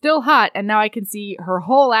is still hot. And now I can see her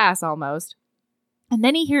whole ass almost. And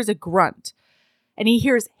then he hears a grunt. And he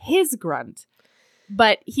hears his grunt.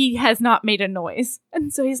 But he has not made a noise.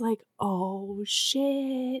 And so he's like, oh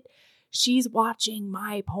shit, she's watching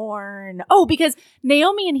my porn. Oh, because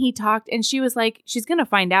Naomi and he talked and she was like, she's going to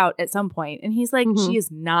find out at some point. And he's like, she is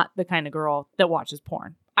not the kind of girl that watches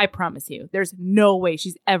porn. I promise you. There's no way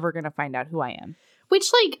she's ever going to find out who I am.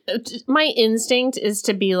 Which, like, my instinct is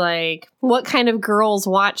to be like, what kind of girls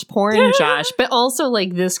watch porn, Josh? But also,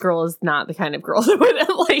 like, this girl is not the kind of girl that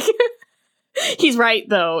would, like... He's right,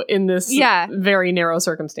 though, in this very narrow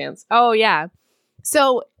circumstance. Oh, yeah.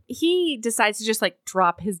 So he decides to just, like,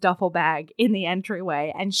 drop his duffel bag in the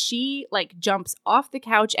entryway. And she, like, jumps off the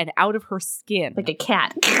couch and out of her skin. Like a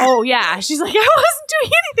cat. Oh, yeah. She's like, I wasn't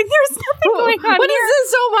doing anything. There's nothing going on What here. is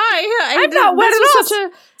this? Oh, my. I'm not wet at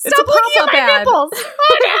all. Stop looking at my nipples.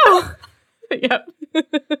 Oh, no. Yep.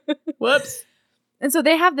 Whoops. And so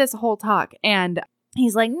they have this whole talk. And...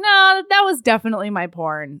 he's like, no, that was definitely my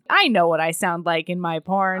porn. I know what I sound like in my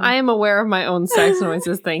porn. I am aware of my own sex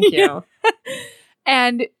noises. Thank you.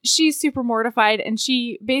 And she's super mortified. And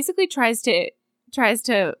she basically tries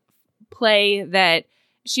to play that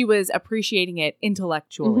she was appreciating it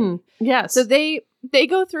intellectually. Mm-hmm. Yes. So they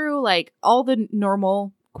go through like all the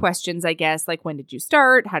normal questions, I guess. Like, when did you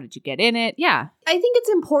start? How did you get in it? Yeah. I think it's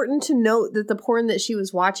important to note that the porn that she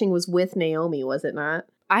was watching was with Naomi, was it not?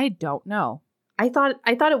 I don't know. I thought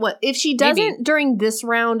it was. If she doesn't during this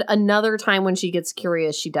round, another time when she gets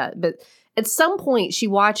curious, she does. But at some point, she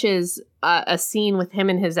watches a scene with him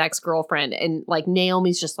and his ex-girlfriend, and like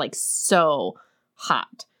Naomi's just like so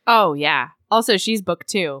hot. Oh yeah. Also, she's booked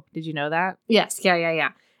too. Did you know that? Yes. Yeah.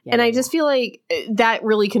 And I just feel like that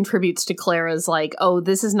really contributes to Clara's like, oh,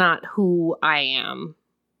 this is not who I am.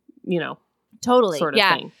 You know, totally. Sort of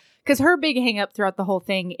thing. Because her big hang up throughout the whole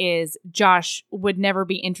thing is Josh would never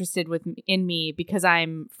be interested in me because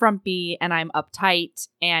I'm frumpy and I'm uptight,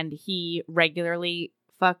 and he regularly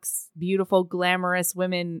fucks beautiful, glamorous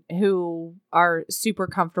women who are super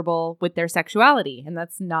comfortable with their sexuality, and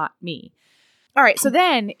that's not me. All right, so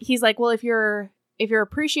then he's like, well, if you're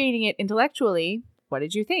appreciating it intellectually, what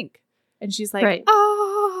did you think? And she's like,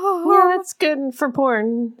 oh, yeah, that's good for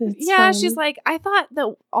porn. It's fun. She's like, I thought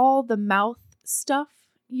that all the mouth stuff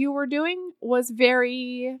you were doing was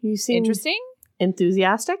very interesting.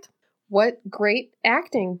 Enthusiastic. What great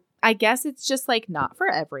acting. I guess it's just like not for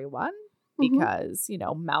everyone because, you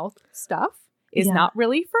know, mouth stuff is not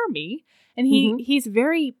really for me. And he's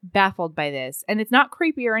very baffled by this. And it's not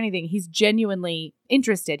creepy or anything. He's genuinely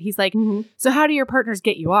interested. He's like, so how do your partners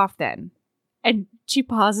get you off then? And she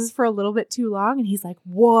pauses for a little bit too long. And he's like,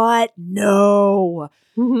 what? No.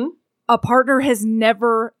 A partner has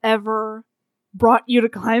never, ever brought you to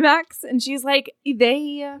climax. And she's like,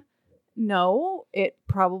 no, it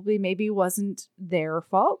probably maybe wasn't their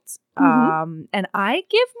fault. And I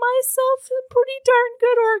give myself a pretty darn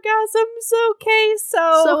good orgasms. Okay,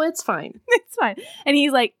 so it's fine. It's fine. And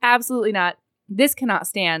he's like, absolutely not. This cannot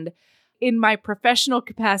stand. In my professional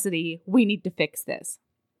capacity, we need to fix this.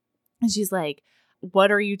 And she's like,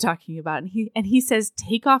 what are you talking about? And he says,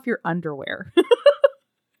 take off your underwear.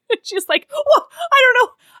 She's like, well, I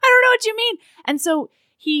don't know what you mean. And so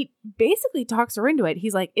he basically talks her into it.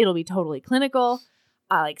 He's like, it'll be totally clinical.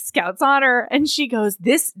 Like Scouts honor. And she goes,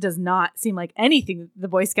 this does not seem like anything the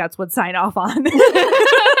Boy Scouts would sign off on.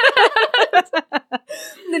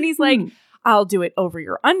 Then he's like, I'll do it over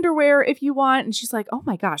your underwear if you want. And she's like, oh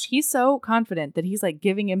my gosh, he's so confident that he's like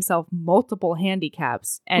giving himself multiple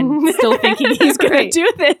handicaps and still thinking he's going to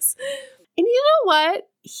do this. And you know what?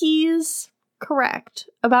 He's correct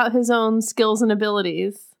about his own skills and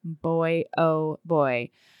abilities. Boy, oh boy.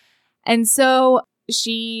 And so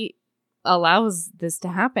she allows this to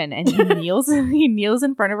happen, and he kneels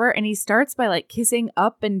in front of her, and he starts by like kissing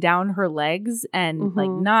up and down her legs and like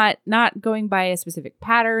not going by a specific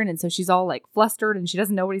pattern. And so she's all like flustered and she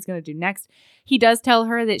doesn't know what he's going to do next. He does tell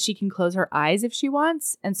her that she can close her eyes if she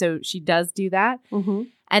wants, and so she does do that.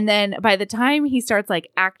 And then by the time he starts like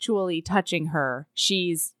actually touching her,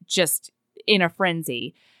 she's just in a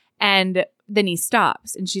frenzy. And then he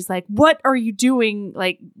stops and she's like, what are you doing?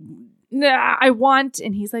 Like, nah, I want.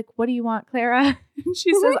 And he's like, what do you want, Clara? And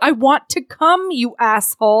she says, I want to come, you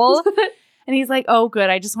asshole. And he's like, oh, good.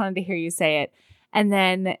 I just wanted to hear you say it. And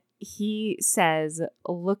then he says,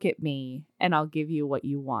 look at me and I'll give you what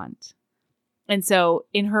you want. And so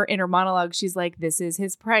in her inner monologue, she's like, this is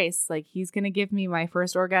his price. Like, he's going to give me my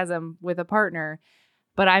first orgasm with a partner,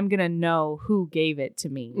 but I'm going to know who gave it to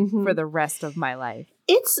me for the rest of my life.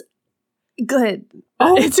 It's good.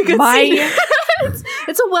 Oh, it's a good scene.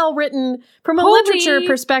 It's a well-written, from a literature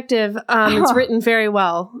perspective, it's written very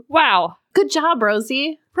well. Wow. Good job,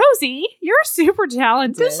 Rosie. Rosie, you're super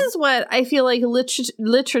talented. This is what I feel like a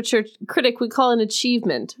literature critic would call an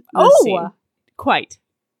achievement. Quite.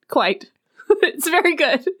 It's very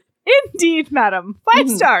good. Indeed, madam. 5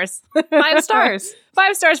 stars. 5 stars.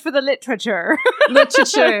 5 stars for the literature.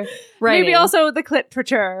 Literature. Right. Maybe also the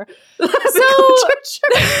cliterature.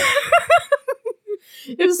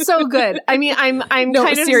 It was so good. I mean, I'm no,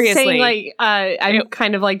 kind of seriously. saying like I'm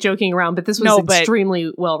kind of like joking around, but this was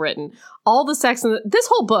extremely well written. All the sex in this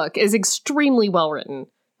whole book is extremely well written,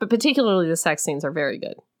 but particularly the sex scenes are very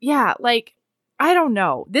good. Yeah, like I don't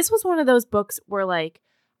know. This was one of those books where like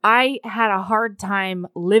I had a hard time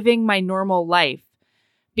living my normal life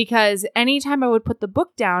because anytime I would put the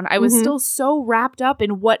book down, I was still so wrapped up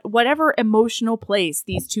in whatever emotional place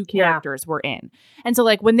these two characters were in. And so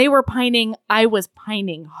like when they were pining, I was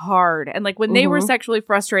pining hard. And like when they were sexually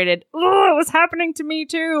frustrated, it was happening to me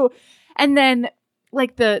too. And then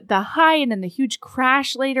like the high and then the huge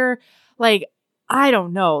crash later, like, I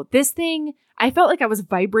don't know. This thing, I felt like I was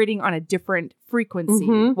vibrating on a different frequency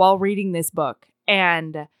while reading this book.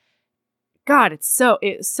 And God, it's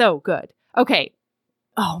so good. Okay.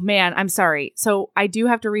 Oh man, I'm sorry. So I do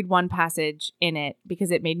have to read one passage in it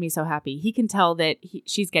because it made me so happy. He can tell that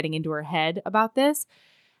she's getting into her head about this.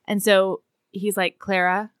 And so he's like,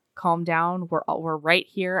 Clara, calm down. We're right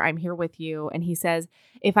here. I'm here with you. And he says,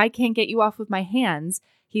 if I can't get you off with my hands,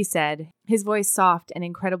 he said, his voice soft and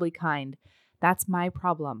incredibly kind, that's my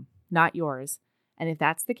problem, not yours. And if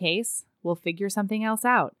that's the case, we'll figure something else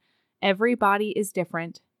out. Every body is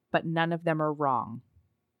different, but none of them are wrong.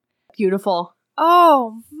 Beautiful.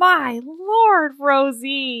 Oh, my Lord,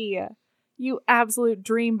 Rosie. You absolute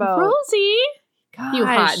dreamboat. Rosie. Gosh. You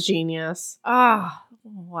hot genius. Ah,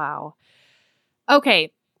 wow.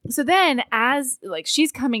 Okay. So then as like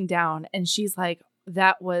she's coming down and she's like,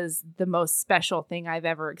 that was the most special thing I've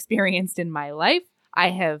ever experienced in my life. I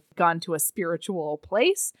have gone to a spiritual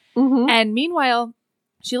place. And meanwhile,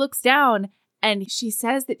 she looks down and she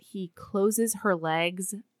says that he closes her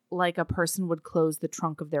legs like a person would close the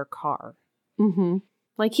trunk of their car.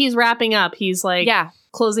 Like he's wrapping up. He's like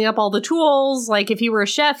closing up all the tools. Like if he were a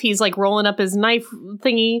chef, he's like rolling up his knife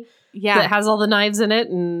thingy that has all the knives in it.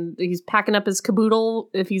 And he's packing up his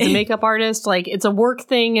caboodle if he's a makeup artist. Like it's a work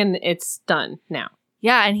thing and it's done now.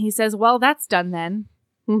 Yeah. And he says, well, that's done then.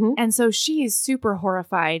 And so she is super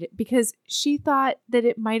horrified because she thought that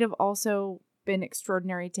it might have also been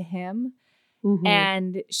extraordinary to him.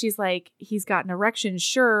 And she's like, he's got an erection,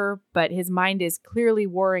 sure, but his mind is clearly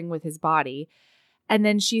warring with his body. And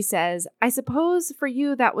then she says, I suppose for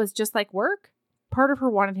you that was just like work? Part of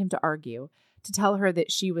her wanted him to argue, to tell her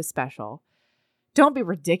that she was special. Don't be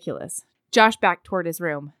ridiculous. Josh backed toward his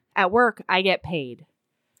room. At work, I get paid.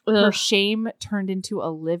 Her shame turned into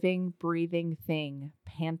a living, breathing thing,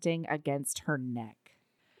 panting against her neck.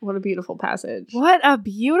 What a beautiful passage. What a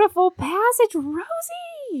beautiful passage, Rosie.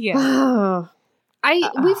 We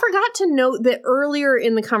forgot to note that earlier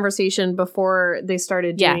in the conversation before they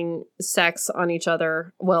started doing sex on each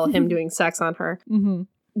other, well, him doing sex on her,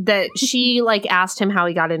 that she like asked him how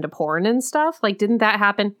he got into porn and stuff. Like, didn't that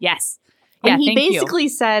happen? Yes. And he basically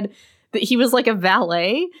said that he was like a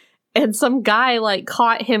valet and some guy like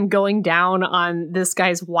caught him going down on this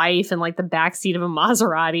guy's wife in like the backseat of a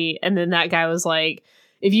Maserati. And then that guy was like,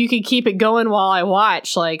 if you could keep it going while I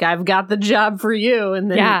watch, like I've got the job for you.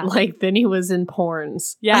 And then then he was in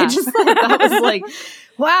porns. Yeah. I just thought that was like,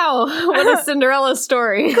 wow, what a Cinderella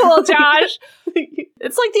story. Cool, Josh.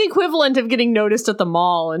 It's like the equivalent of getting noticed at the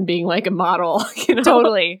mall and being like a model. You know?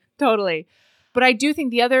 Totally. But I do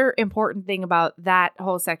think the other important thing about that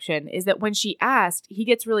whole section is that when she asked, he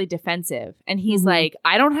gets really defensive. And he's like,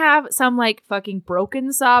 I don't have some like fucking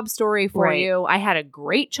broken sob story for you. I had a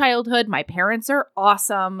great childhood. My parents are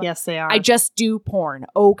awesome. Yes, they are. I just do porn.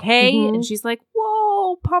 Okay. And she's like,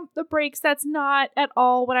 whoa, pump the brakes. That's not at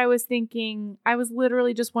all what I was thinking. I was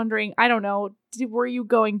literally just wondering, I don't know, were you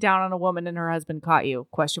going down on a woman and her husband caught you? ?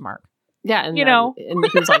 Yeah, and you know, and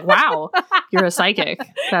he was like, "Wow, you're a psychic.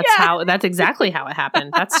 That's exactly how it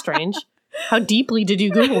happened. That's strange. How deeply did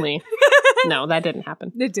you Google me?" No, that didn't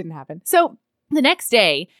happen. It didn't happen. So the next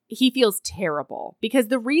day, he feels terrible because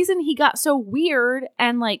the reason he got so weird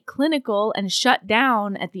and like clinical and shut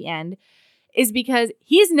down at the end is because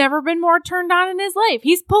he's never been more turned on in his life.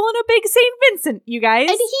 He's pulling a big St. Vincent, you guys.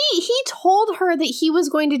 And he told her that he was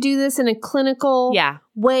going to do this in a clinical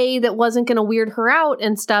way that wasn't going to weird her out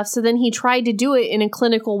and stuff. So then he tried to do it in a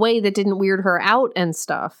clinical way that didn't weird her out and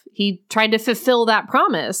stuff. He tried to fulfill that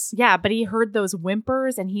promise. Yeah, but he heard those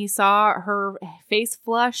whimpers and he saw her face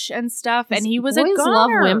flush and stuff, and he was a goner. Boys love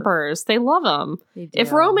whimpers. They love them. They do.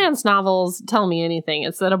 If romance novels tell me anything,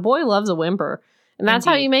 it's that a boy loves a whimper. And that's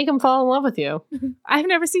how you make them fall in love with you. I've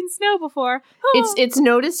never seen snow before. It's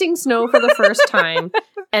noticing snow for the first time,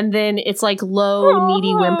 and then it's like low,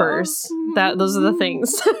 needy whimpers. Those are the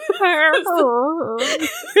things. Is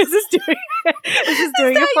this doing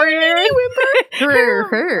it for you, Erin?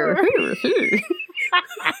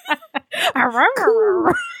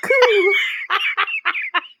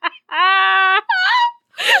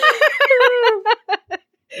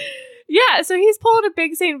 Yeah, so he's pulling a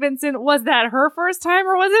big St. Vincent. Was that her first time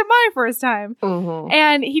or was it my first time?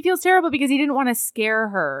 And he feels terrible because he didn't want to scare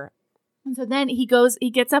her. And so then he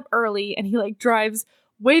gets up early and he like drives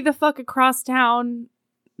way the fuck across town,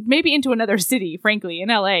 maybe into another city, frankly, in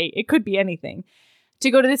LA. It could be anything.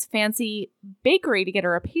 To go to this fancy bakery to get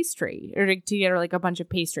her a pastry or to get her like a bunch of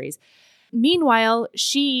pastries. Meanwhile,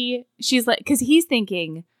 she's like, because he's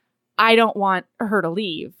thinking, I don't want her to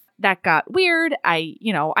leave. That got weird. I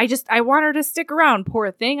want her to stick around,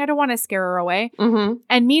 poor thing. I don't want to scare her away.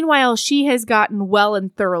 And meanwhile, she has gotten well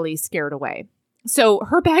and thoroughly scared away. So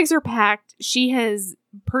her bags are packed. She has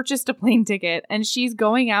purchased a plane ticket and she's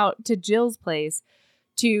going out to Jill's place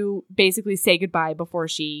to basically say goodbye before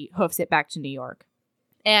she hoofs it back to New York.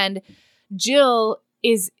 And Jill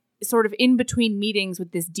is sort of in between meetings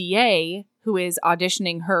with this DA who is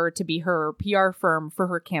auditioning her to be her PR firm for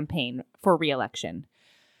her campaign for re-election.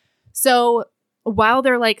 So while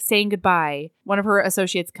they're like saying goodbye, one of her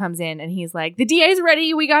associates comes in and he's like, the DA's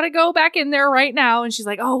ready. We got to go back in there right now. And she's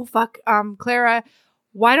like, oh, fuck, Clara,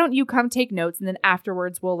 why don't you come take notes? And then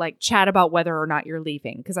afterwards we'll like chat about whether or not you're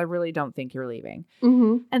leaving, because I really don't think you're leaving.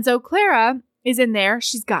 And so Clara is in there.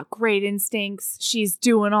 She's got great instincts. She's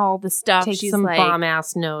doing all the stuff. She's some like,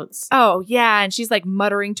 bomb-ass notes. Oh, yeah. And she's like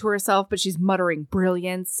muttering to herself, but she's muttering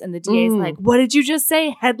brilliance. And the DA's like, what did you just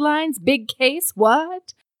say? Headlines? Big case?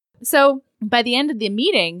 What? So by the end of the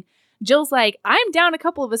meeting, Jill's like, I'm down a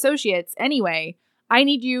couple of associates anyway. I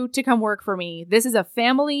need you to come work for me. This is a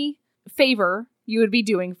family favor you would be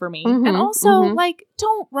doing for me. And also, like,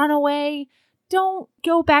 don't run away. Don't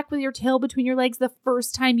go back with your tail between your legs the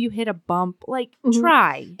first time you hit a bump. Like,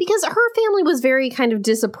 try. Because her family was very kind of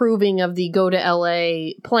disapproving of the go to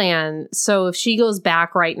LA plan. So if she goes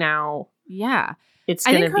back right now, it's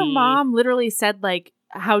going to be... I think her mom literally said, like,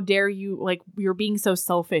 how dare you, like, you're being so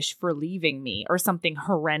selfish for leaving me or something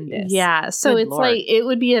horrendous. Yeah. So Good it's Lord. like, it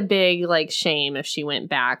would be a big, like, shame if she went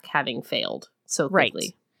back having failed so quickly.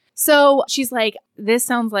 Right. So she's like, this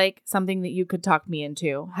sounds like something that you could talk me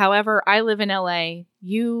into. However, I live in LA.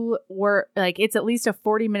 You were like, it's at least a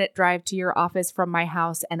 40-minute drive to your office from my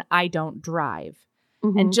house and I don't drive.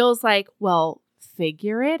 And Jill's like, well,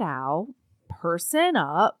 figure it out, person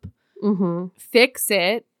up, fix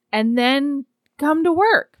it, and then come to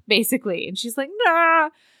work, basically. And she's like, nah.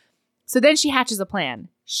 So then she hatches a plan.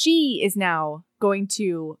 She is now going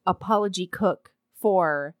to apology cook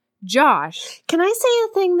for Josh. Can I say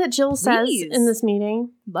a thing that Jill says in this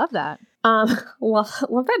meeting? Love that. Love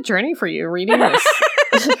that journey for you, reading this.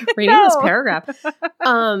 This paragraph.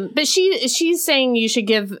 But she's saying you should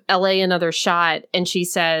give LA another shot. And she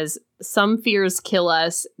says, some fears kill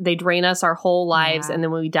us. They drain us our whole lives. And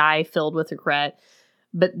then we die filled with regret.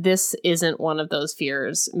 But this isn't one of those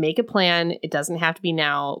fears. Make a plan. It doesn't have to be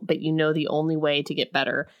now, but you know the only way to get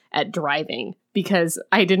better at driving. Because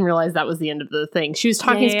I didn't realize that was the end of the thing. She was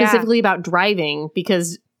talking specifically about driving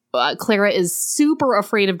because Clara is super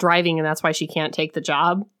afraid of driving, and that's why she can't take the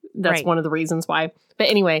job. That's one of the reasons why. But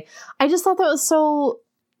anyway, I just thought that was so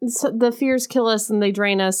the fears kill us and they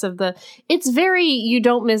drain us of the... It's very, you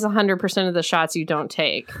don't miss 100% of the shots you don't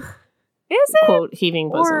take. Is it? Quote, heaving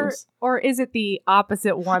bosoms. Or is it the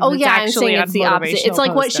opposite one? Oh, yeah, I'm saying it's the opposite. It's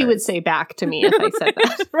like what she would say back to me if I said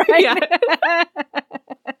that.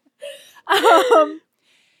 Right?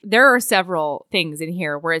 There are several things in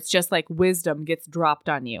here where it's just like wisdom gets dropped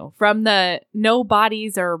on you. From the no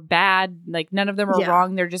bodies are bad, like none of them are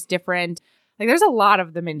wrong, they're just different. Like there's a lot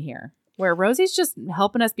of them in here where Rosie's just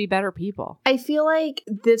helping us be better people. I feel like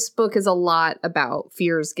this book is a lot about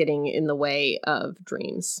fears getting in the way of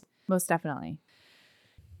dreams. Most definitely.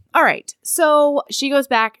 All right. So she goes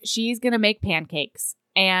back. She's going to make pancakes.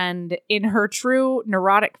 And in her true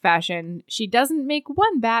neurotic fashion, she doesn't make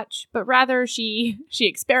one batch, but rather she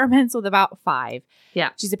experiments with about 5. Yeah.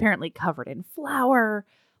 She's apparently covered in flour.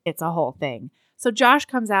 It's a whole thing. So Josh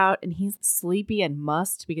comes out and he's sleepy and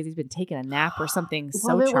mussed because he's been taking a nap or something so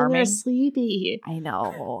Love it charming. When they're sleepy. I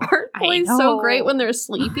know. Aren't boys so great when they're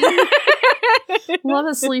sleepy? Love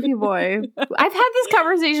a sleepy boy. I've had this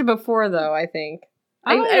conversation before, though, I think.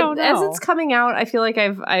 I don't know. As it's coming out, I feel like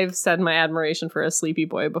I've said my admiration for a sleepy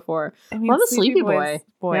boy before. I mean, love a sleepy boy.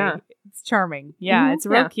 Yeah. It's charming. Yeah, it's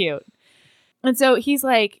real cute. And so he's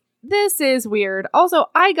like, this is weird. Also,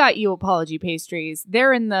 I got you apology pastries.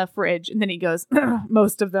 They're in the fridge. And then he goes,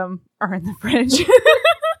 most of them are in the fridge.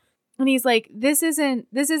 And he's like, this isn't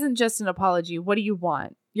just an apology. What do you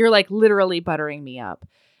want? You're like literally buttering me up.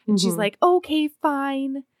 And she's like, okay,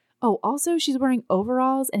 fine. Oh, also, she's wearing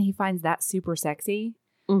overalls, and he finds that super sexy.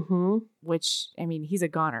 Which, I mean, he's a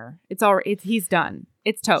goner. He's done.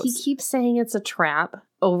 It's toast. He keeps saying it's a trap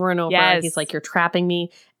over and over. Yes. He's like, you're trapping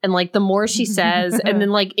me. And like, the more she says, and then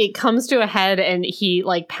like, it comes to a head, and he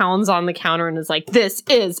like pounds on the counter and is like, this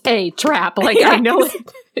is a trap. Like, I know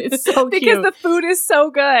it. It's so cute. Because the food is so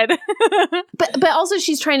good. But also,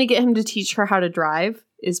 she's trying to get him to teach her how to drive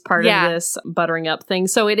is part of this buttering up thing.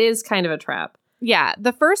 So it is kind of a trap. Yeah.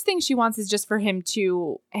 The first thing she wants is just for him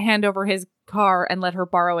to hand over his car and let her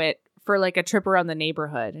borrow it for like a trip around the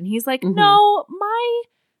neighborhood. And he's like, no, my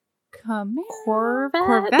Corvette.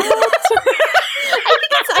 I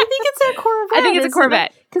think it's a Corvette. I think it's a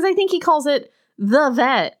Corvette. Because I think he calls it the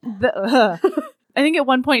Vet. I think at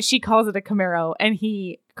one point she calls it a Camaro and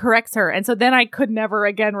he corrects her. And so then I could never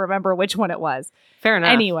again remember which one it was. Fair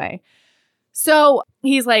enough. Anyway. So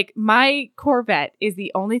he's like, my Corvette is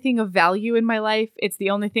the only thing of value in my life. It's the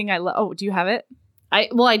only thing I love. Oh, do you have it?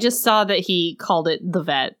 I just saw that he called it the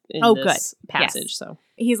Vet in this passage. Yes. So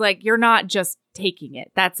he's like, you're not just taking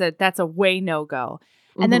it. That's a way no go.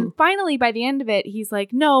 And then finally, by the end of it, he's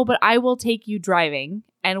like, no, but I will take you driving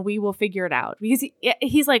and we will figure it out. Because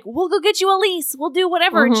he's like, we'll go get you a lease. We'll do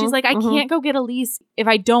whatever. And she's like, I can't go get a lease if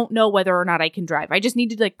I don't know whether or not I can drive. I just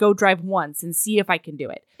need to like go drive once and see if I can do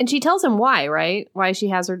it. And she tells him why, right? Why she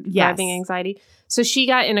has her driving anxiety. So she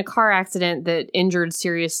got in a car accident that injured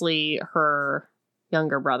seriously her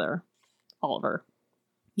younger brother, Oliver.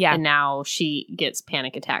 Yeah. And now she gets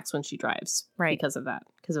panic attacks when she drives because of that.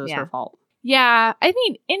 Because it was her fault. Yeah, I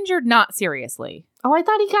mean, injured not seriously. Oh, I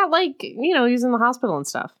thought he got like, he was in the hospital and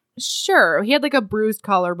stuff. Sure, he had like a bruised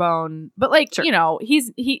collarbone, but like,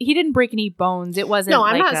 he didn't break any bones. It wasn't. No,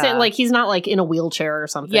 I'm not saying like he's not like in a wheelchair or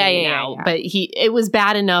something. Yeah. But it was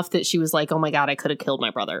bad enough that she was like, oh my God, I could have killed my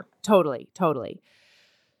brother. Totally.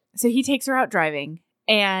 So he takes her out driving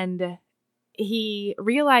and he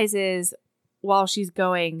realizes while she's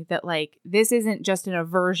going that like, this isn't just an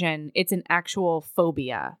aversion, it's an actual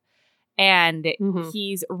phobia. And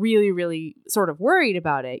he's really, really sort of worried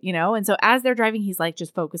about it, And so as they're driving, he's like,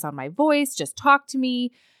 just focus on my voice. Just talk to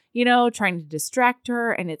me, trying to distract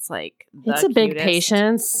her. And it's like, it's a big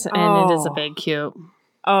patience and it is a big cute.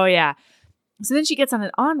 Oh, yeah. So then she gets on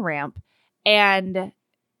an on-ramp and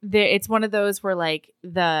it's one of those where like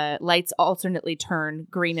the lights alternately turn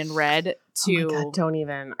green and red to. Oh my God, don't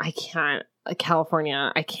even. I can't.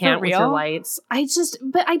 California. I can't with your lights.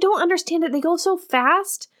 But I don't understand it. They go so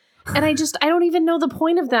fast. And I don't even know the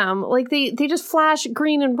point of them. Like they just flash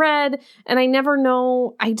green and red and I never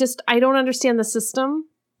know. I don't understand the system.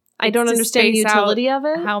 I don't understand the utility of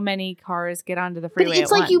it. How many cars get onto the freeway? But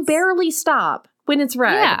it's like you barely stop when it's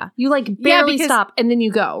red. Yeah. You like barely stop and then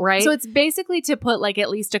you go, right? So it's basically to put like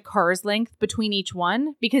at least a car's length between each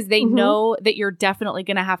one because they know that you're definitely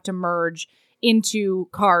going to have to merge into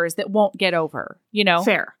cars that won't get over,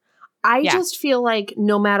 Fair. I just feel like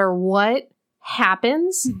no matter what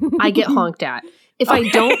happens, I get honked at. If I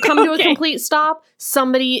don't come to a complete stop,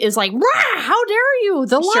 somebody is like, "Rah, how dare you?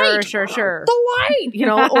 The light. Sure. The light." You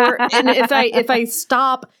know, and if I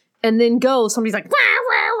stop and then go, somebody's like, "Rah,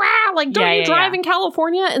 rah, rah." Like, don't you drive in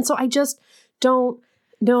California? And so I just don't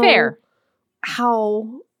know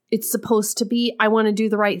how it's supposed to be. I want to do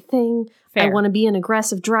the right thing. I want to be an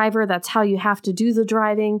aggressive driver. That's how you have to do the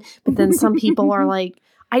driving. But then some people are like,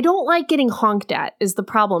 I don't like getting honked at is the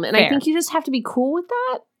problem. And I think you just have to be cool with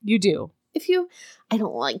that. You do. I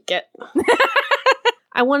don't like it.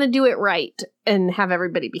 I want to do it right and have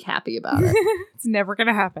everybody be happy about it. It's never going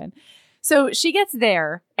to happen. So she gets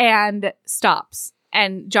there and stops.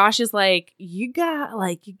 And Josh is like, you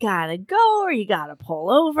gotta go or you gotta pull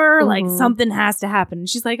over. Like something has to happen. And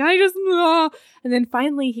she's like, and then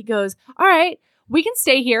finally he goes, all right, we can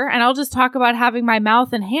stay here and I'll just talk about having my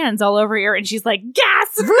mouth and hands all over here. And she's like,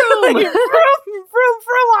 gas, vroom, vroom,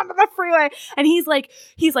 onto the freeway. And he's like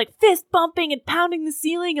fist bumping and pounding the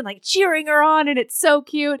ceiling and like cheering her on. And it's so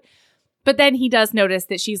cute. But then he does notice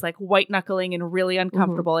that she's like white knuckling and really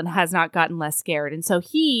uncomfortable and has not gotten less scared. And so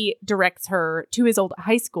he directs her to his old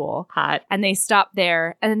high school. Hot. And they stop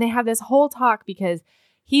there. And then they have this whole talk because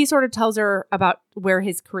he sort of tells her about where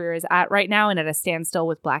his career is at right now and at a standstill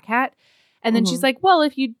with Black Hat. And then she's like, well,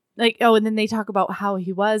 if you like, and then they talk about how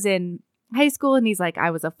he was in high school. And he's like, I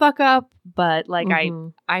was a fuck up, but like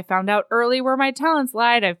I found out early where my talents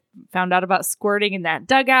lied. I found out about squirting in that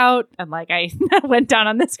dugout. And like I went down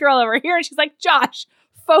on this girl over here. And she's like, Josh,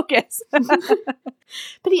 focus.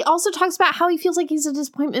 But he also talks about how he feels like he's a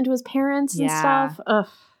disappointment to his parents and stuff. Ugh,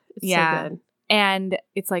 it's so good. And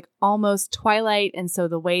it's like almost twilight. And so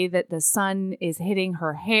the way that the sun is hitting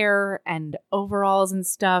her hair and overalls and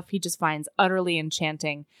stuff, he just finds utterly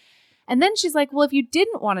enchanting. And then she's like, well, if you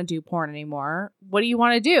didn't want to do porn anymore, what do you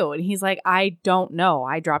want to do? And he's like, I don't know.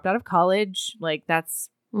 I dropped out of college. Like this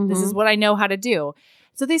is what I know how to do.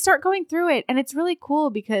 So they start going through it. And it's really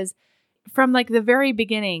cool because from like the very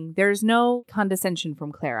beginning, there's no condescension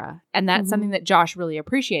from Clara. And that's something that Josh really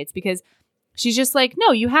appreciates because she's just like,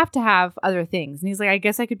 no, you have to have other things. And he's like, I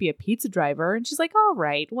guess I could be a pizza driver. And she's like, all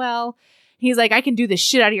right, well. He's like, I can do the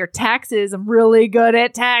shit out of your taxes. I'm really good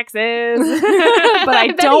at taxes. But I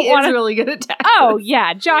don't want to. Really good at taxes. Oh,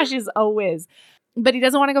 yeah. Josh is a whiz. But he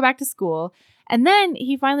doesn't want to go back to school. And then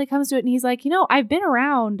he finally comes to it and he's like, I've been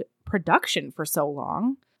around production for so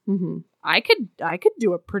long. I could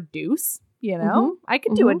do a produce, I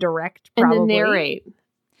could do a direct, probably. And then narrate.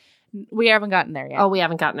 We haven't gotten there yet. Oh, we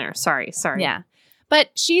haven't gotten there. Sorry. Yeah.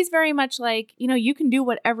 But she's very much like, you can do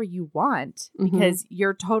whatever you want because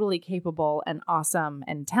you're totally capable and awesome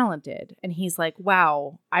and talented. And he's like,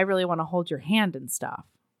 wow, I really want to hold your hand and stuff.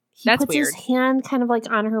 That's puts weird. His hand kind of like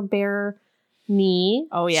on her bare knee.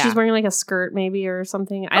 Oh, yeah. She's wearing like a skirt maybe or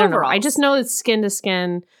something. I don't know. I just know it's skin to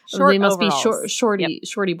skin. They must overalls. be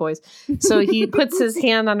shorty boys. So he puts his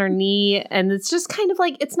hand on her knee and it's just kind of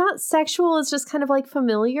like, it's not sexual. It's just kind of like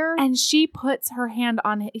familiar. And she puts her hand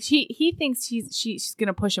on he thinks she's going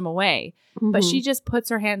to push him away, but she just puts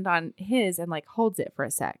her hand on his and like holds it for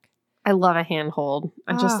a sec. I love a handhold.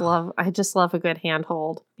 I just love a good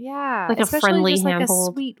handhold. Yeah. Like a friendly just handhold.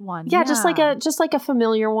 Like a sweet one. Yeah, just like a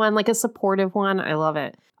familiar one, like a supportive one. I love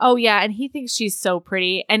it. Oh yeah, and he thinks she's so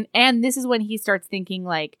pretty. And this is when he starts thinking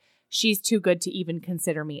like she's too good to even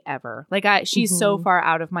consider me ever. Like she's so far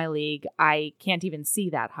out of my league. I can't even see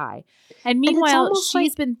that high. And meanwhile,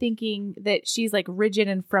 she's been thinking that she's like rigid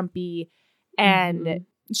and frumpy and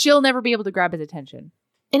she'll never be able to grab his attention.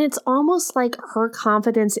 And it's almost like her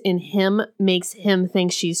confidence in him makes him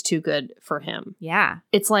think she's too good for him. Yeah.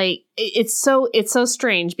 It's like, it's so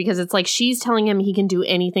strange because it's like she's telling him he can do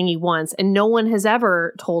anything he wants and no one has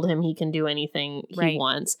ever told him he can do anything he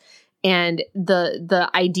wants. And the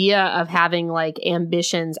idea of having like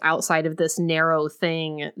ambitions outside of this narrow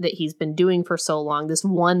thing that he's been doing for so long, this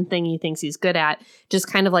one thing he thinks he's good at, just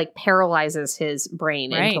kind of like paralyzes his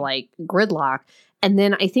brain into like gridlock. And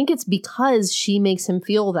then I think it's because she makes him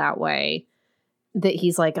feel that way that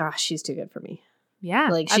he's like, she's too good for me. Yeah,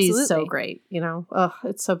 like she's so great, Oh,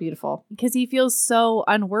 it's so beautiful. Because he feels so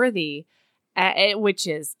unworthy, which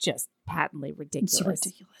is just patently ridiculous. It's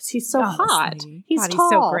ridiculous. He's so hot. He's tall. He's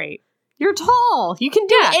so great. You're tall. You can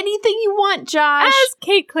do anything you want, Josh. As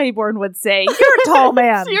Kate Claiborne would say, you're a tall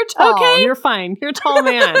man. You're tall. Okay? You're fine. You're a tall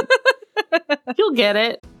man. You'll get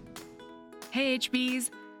it. Hey,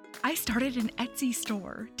 HBs. I started an Etsy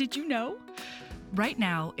store. Did you know? Right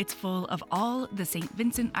now, it's full of all the St.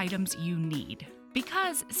 Vincent items you need.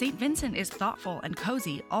 Because St. Vincent is thoughtful and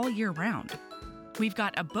cozy all year round. We've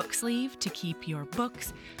got a book sleeve to keep your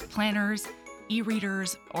books, planners,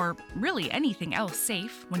 e-readers, or really anything else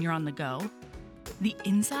safe when you're on the go. The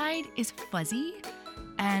inside is fuzzy,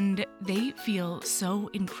 and they feel so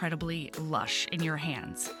incredibly lush in your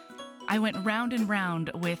hands. I went round and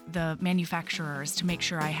round with the manufacturers to make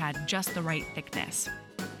sure I had just the right thickness.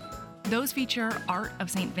 Those feature art of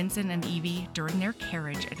St. Vincent and Evie during their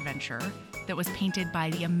carriage adventure that was painted by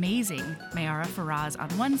the amazing Mayara Faraz on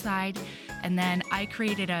one side, and then I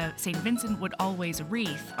created a St. Vincent Would Always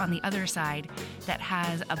wreath on the other side that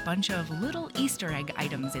has a bunch of little Easter egg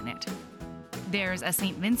items in it. There's a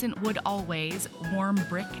St. Vincent Would Always warm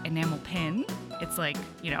brick enamel pin. It's like,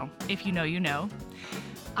 if you know, you know.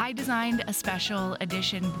 I designed a special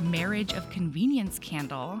edition Marriage of Convenience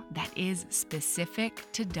candle that is specific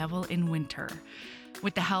to Devil in Winter,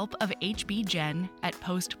 with the help of HB Jen at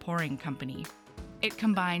Post Pouring Company. It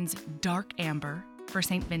combines dark amber for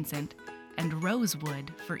St. Vincent and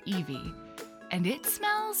rosewood for Evie, and it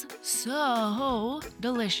smells so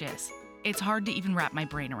delicious. It's hard to even wrap my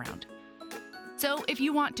brain around. So if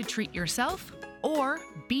you want to treat yourself or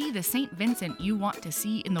be the St. Vincent you want to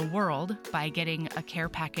see in the world by getting a care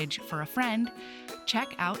package for a friend,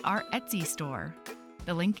 check out our Etsy store.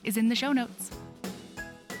 The link is in the show notes.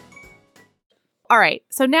 All right.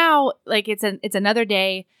 So now, it's another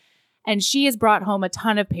day, and she has brought home a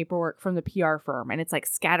ton of paperwork from the PR firm, and it's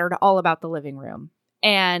scattered all about the living room.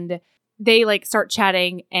 And they start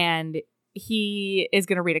chatting, and he is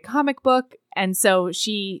going to read a comic book. And so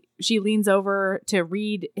she leans over to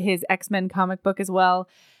read his X-Men comic book as well.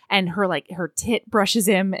 And her tit brushes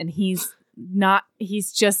him, and he's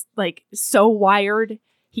just so wired.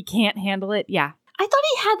 He can't handle it. Yeah. I thought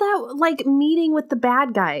he had that meeting with the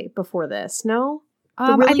bad guy before this. No,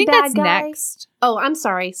 I think that's next. Oh, I'm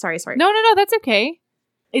sorry. No, that's okay.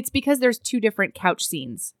 It's because there's two different couch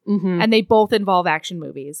scenes, and they both involve action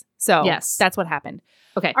movies. So yes, that's what happened.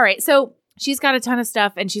 Okay. All right. So she's got a ton of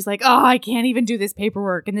stuff, and she's like, "Oh, I can't even do this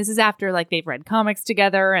paperwork." And this is after they've read comics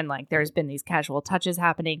together, and there's been these casual touches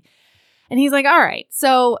happening. And he's like, all right,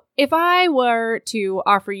 so if I were to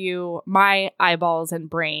offer you my eyeballs and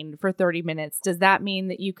brain for 30 minutes, does that mean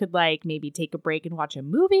that you could maybe take a break and watch a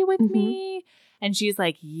movie with me? And she's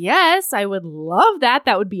like, yes, I would love that.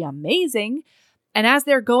 That would be amazing. And as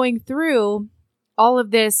they're going through all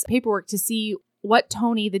of this paperwork to see what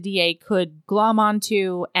Tony, the DA, could glom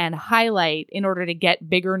onto and highlight in order to get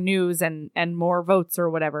bigger news and more votes or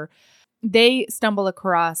whatever, they stumble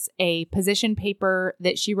across a position paper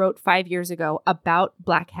that she wrote 5 years ago about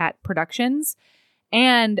Black Hat Productions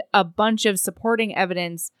and a bunch of supporting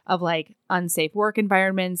evidence of unsafe work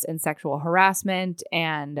environments and sexual harassment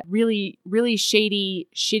and really, really shady,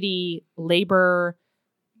 shitty labor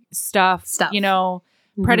stuff.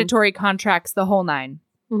 Predatory contracts, the whole nine.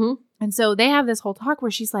 Mm-hmm. And so they have this whole talk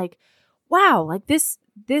where she's like, wow, this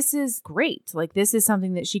is great. This is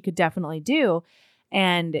something that she could definitely do.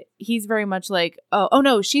 And he's very much like, oh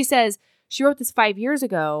no, she says she wrote this 5 years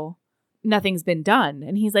ago. Nothing's been done.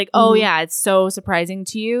 And he's like, oh yeah, it's so surprising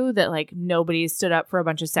to you that nobody stood up for a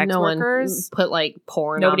bunch of sex workers. Put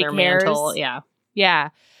porn nobody on their cares. mantle. Yeah. Yeah.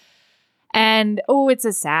 And it's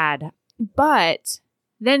a sad. But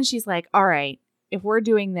then she's like, all right, if we're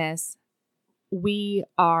doing this, we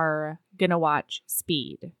are going to watch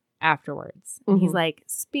Speed afterwards. And he's like,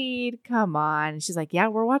 Speed, come on. And she's like, yeah,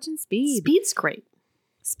 we're watching Speed. Speed's great.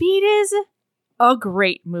 Speed is a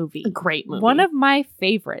great movie. A great movie. One of my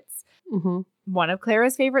favorites. Mm-hmm. One of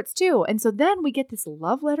Clara's favorites, too. And so then we get this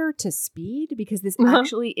love letter to Speed because this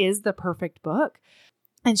actually is the perfect book.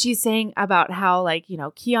 And she's saying about how,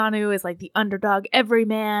 Keanu is the underdog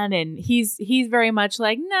everyman. And he's very much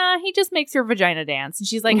nah, he just makes your vagina dance. And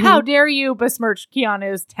she's like, how dare you besmirch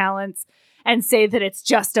Keanu's talents and say that it's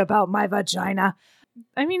just about my vagina.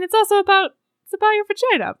 I mean, it's also about your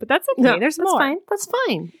vagina, but that's okay. No, There's that's more. Fine. That's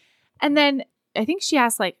fine. And then I think she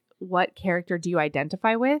asked what character do you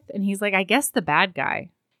identify with? And he's like, I guess the bad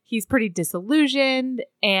guy. He's pretty disillusioned,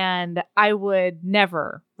 and I would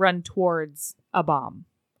never run towards a bomb.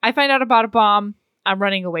 I find out about a bomb, I'm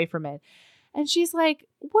running away from it. And she's like,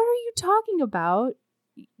 what are you talking about?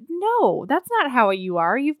 No, that's not how you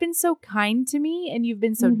are. You've been so kind to me, and you've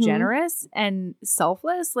been so generous and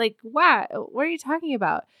selfless. What are you talking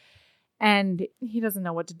about? And he doesn't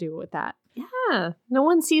know what to do with that. Yeah. No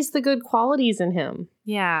one sees the good qualities in him.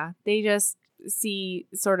 Yeah. They just see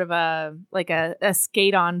sort of a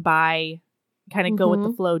skate on by kind of go with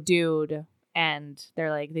the flow dude. And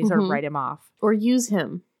they're they sort of write him off. Or use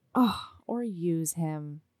him. Oh, or use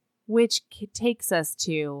him. Which takes us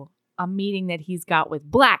to a meeting that he's got with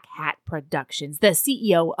Black Hat Productions, the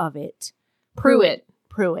CEO of it. Pruitt.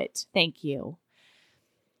 Thank you.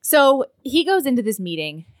 So he goes into this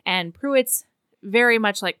meeting, and Pruitt's very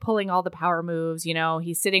much like pulling all the power moves, you know,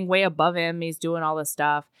 he's sitting way above him, he's doing all this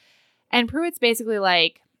stuff. And Pruitt's basically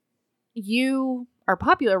like, you are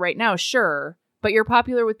popular right now, sure, but you're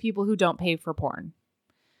popular with people who don't pay for porn.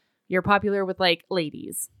 You're popular with like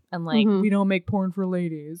ladies, and like, we don't make porn for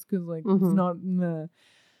ladies because like it's not. Meh.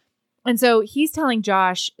 And so he's telling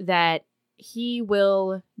Josh that he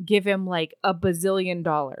will give him like $1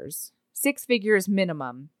 bazillion, 6 figures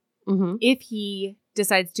minimum, if he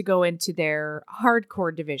decides to go into their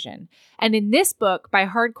hardcore division. And in this book, by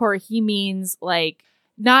hardcore, he means like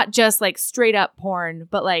not just like straight up porn,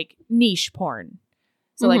 but like niche porn.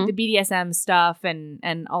 So like the BDSM stuff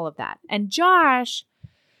and all of that. And Josh,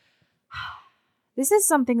 this is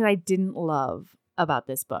something that I didn't love about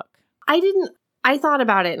this book. I thought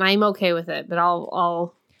about it and I'm okay with it, but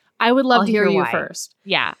I would love to hear you why. first.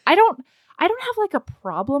 Yeah. I don't have like a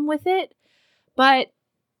problem with it, but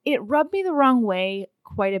it rubbed me the wrong way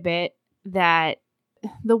quite a bit that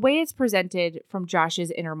the way it's presented from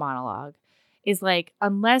Josh's inner monologue is like,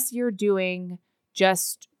 unless you're doing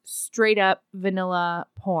just straight up vanilla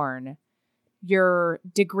porn, you're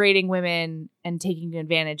degrading women and taking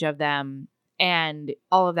advantage of them and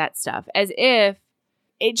all of that stuff, as if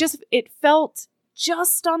it felt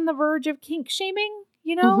just on the verge of kink shaming,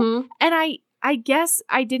 you know? And I guess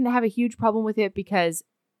I didn't have a huge problem with it because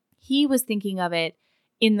he was thinking of it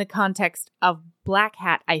in the context of Black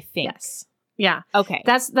Hat, I think. Yes. Yeah. Okay.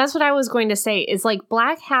 That's what I was going to say, is like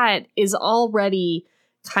Black Hat is already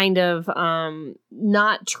kind of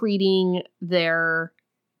not treating their,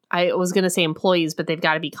 I was going to say employees, but they've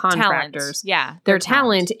got to be contractors. Talent. Yeah. Their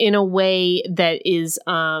talent in a way that is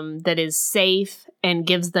safe and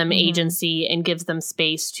gives them agency and gives them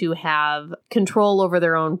space to have control over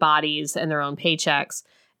their own bodies and their own paychecks.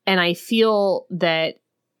 And I feel that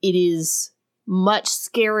it is much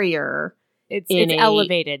scarier. It's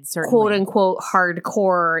elevated, certainly. Quote unquote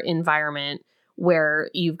hardcore environment where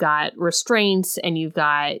you've got restraints and you've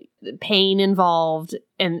got pain involved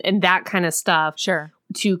and that kind of stuff. Sure.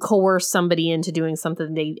 To coerce somebody into doing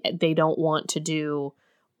something they don't want to do,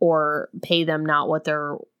 or pay them not what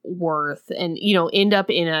they're worth, and, you know, end up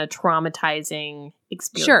in a traumatizing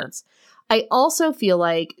experience. Sure. I also feel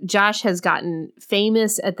like Josh has gotten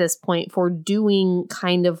famous at this point for doing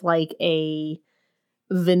kind of like a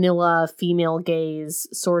vanilla female gaze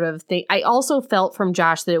sort of thing. I also felt from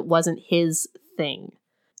Josh that it wasn't his thing.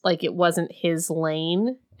 Like it wasn't his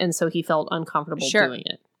lane. And so he felt uncomfortable doing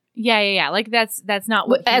it. Yeah. Like that's not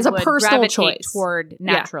what as a personal choice toward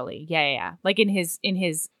naturally. Yeah. Like in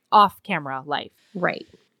his off-camera life. Right.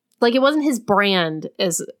 Like it wasn't his brand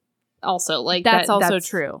as also like that's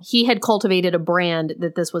true. He had cultivated a brand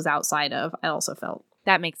that this was outside of. I also felt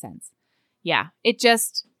that makes sense. Yeah. It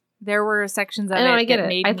just, there were sections of it. I get that it.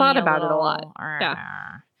 Made I thought me about it a lot.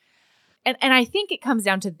 Yeah. And I think it comes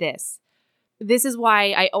down to this. This is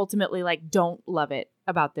why I ultimately like don't love it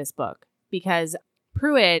about this book, because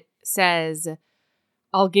Pruitt says,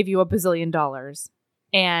 I'll give you $1 bazillion.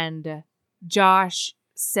 And Josh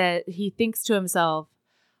said, he thinks to himself,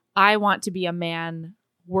 I want to be a man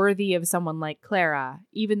worthy of someone like Clara,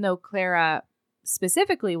 even though Clara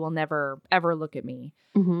specifically will never, ever look at me.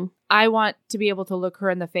 I want to be able to look her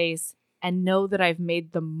in the face and know that I've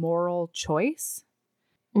made the moral choice.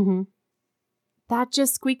 That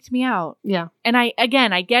just squeaked me out. Yeah. And I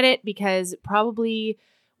get it, because probably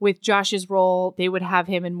with Josh's role, they would have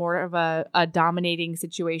him in more of a dominating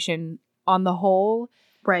situation on the whole.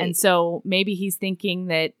 Right. And so maybe he's thinking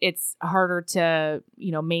that it's harder to,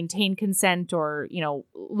 you know, maintain consent or, you know,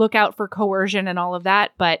 look out for coercion and all of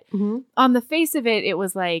that. But on the face of it, it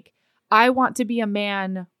was like, I want to be a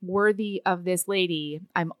man worthy of this lady.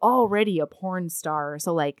 I'm already a porn star.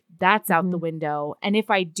 So like that's out the window. And if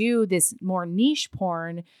I do this more niche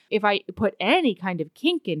porn, if I put any kind of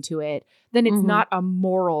kink into it, then it's not a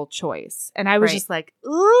moral choice. And I was just like,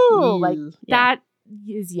 ooh, like that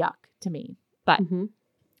is yuck to me. But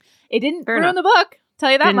it didn't ruin the book.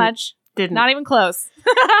 Tell you that much. Didn't. Not even close.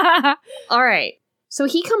 All right. So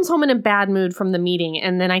he comes home in a bad mood from the meeting.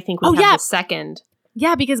 And then I think we have the second.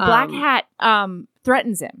 Yeah, because Black Hat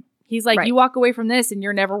threatens him. He's like, you walk away from this and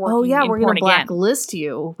you're never working in porn again. We're going to blacklist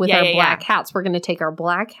you with our black hats. We're going to take our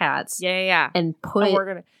black hats and put...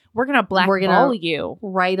 We're gonna blackball you.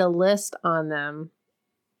 Write a list on them,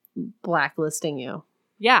 blacklisting you.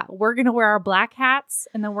 Yeah, we're going to wear our black hats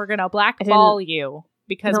and then we're going to blackball you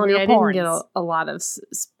because we're porns. I didn't get a lot of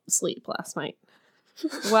sleep last night.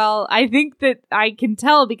 Well, I think that I can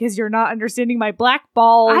tell because you're not understanding my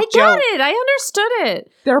blackball joke. I got it. I understood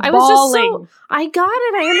it. They're balling. I got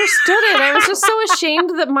it. I understood it. I was just so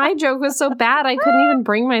ashamed that my joke was so bad. I couldn't even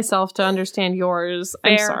bring myself to understand yours.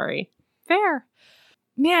 Fair. I'm sorry. Fair.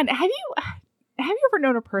 Man, have you ever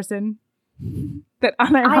known a person that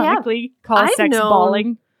unironically calls I've sex known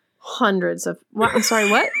balling? Hundreds of... What? I'm sorry,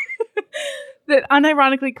 what? That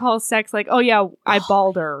unironically calls sex like, oh yeah, I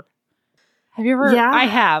balled her. Have you ever? Yeah. I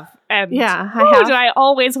have. And Yeah, I have. do I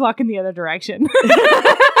always walk in the other direction?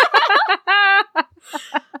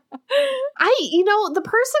 The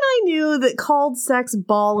person I knew that called sex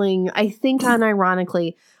balling, I think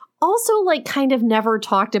unironically, also like kind of never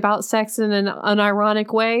talked about sex in an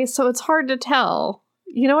unironic way. So it's hard to tell.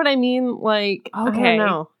 You know what I mean? Like, I don't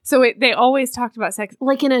know. So they always talked about sex.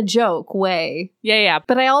 Like in a joke way. Yeah.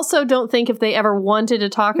 But I also don't think if they ever wanted to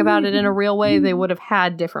talk about it in a real way, they would have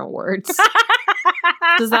had different words.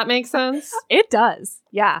 Does that make sense? It does.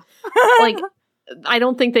 Yeah. Like, I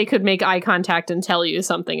don't think they could make eye contact and tell you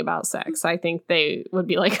something about sex. I think they would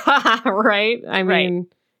be like, ha, right? I mean,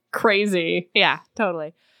 crazy. Yeah,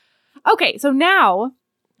 totally. Okay, so now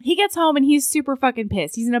he gets home and he's super fucking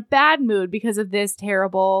pissed. He's in a bad mood because of this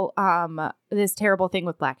terrible thing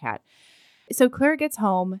with Black Cat. So Claire gets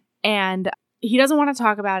home and he doesn't want to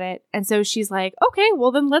talk about it. And so she's like, okay,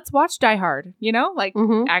 well then let's watch Die Hard. You know, like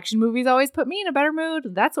action movies always put me in a better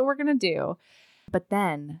mood. That's what we're going to do. But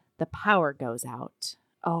then the power goes out.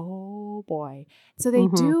 Oh boy. So they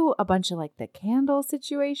do a bunch of like the candle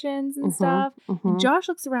situations and stuff. And Josh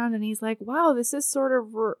looks around and he's like, wow, this is sort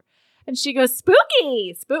of... And she goes,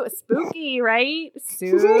 spooky, spooky, right?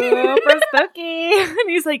 Super spooky. And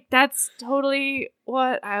he's like, that's totally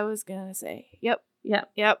what I was going to say. Yep.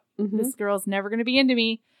 This girl's never going to be into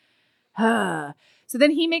me. So then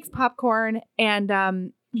he makes popcorn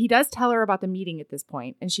and he does tell her about the meeting at this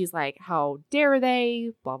point. And she's like, how dare they?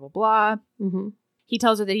 Blah, blah, blah. He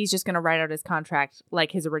tells her that he's just going to write out his contract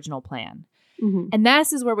like his original plan. And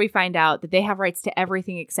this is where we find out that they have rights to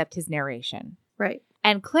everything except his narration. Right.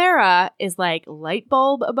 And Clara is like light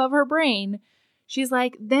bulb above her brain. She's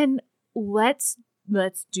like, then let's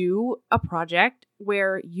do a project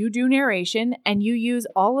where you do narration and you use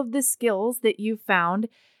all of the skills that you've found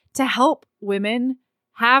to help women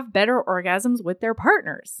have better orgasms with their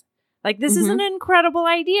partners. Like, this is an incredible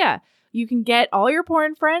idea. You can get all your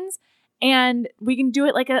porn friends and we can do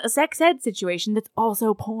it like a sex ed situation that's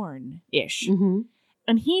also porn-ish.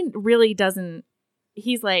 And he really doesn't.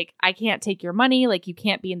 He's like, I can't take your money. Like, you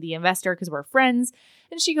can't be in the investor because we're friends.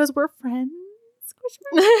 And she goes, we're friends?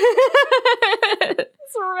 It's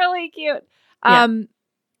really cute. Yeah.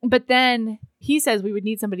 But then he says we would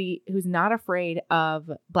need somebody who's not afraid of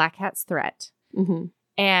Black Cat's threat.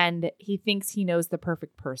 And he thinks he knows the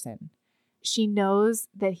perfect person. She knows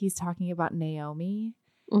that he's talking about Naomi.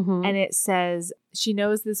 And it says she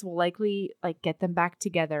knows this will likely like get them back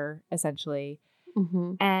together, essentially.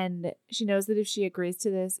 And she knows that if she agrees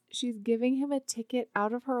to this, she's giving him a ticket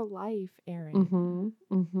out of her life, Erin.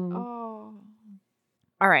 Oh.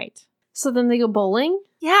 All right. So then they go bowling?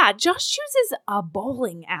 Yeah, Josh chooses a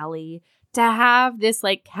bowling alley to have this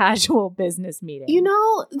like casual business meeting. You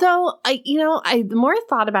know, though, the more I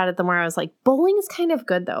thought about it, the more I was like, bowling is kind of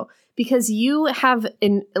good though, because you have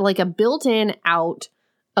a built-in out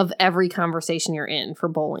of every conversation you're in for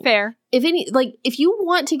bowling. Fair. If you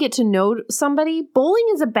want to get to know somebody, bowling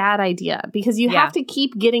is a bad idea because you have to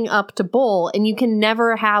keep getting up to bowl and you can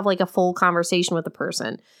never have like a full conversation with a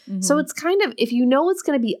person. So it's kind of, if you know it's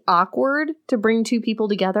going to be awkward to bring two people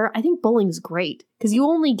together, I think bowling's great because you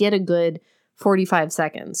only get a good 45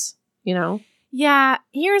 seconds, you know? Yeah,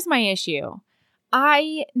 here's my issue.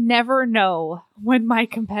 I never know when my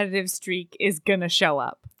competitive streak is going to show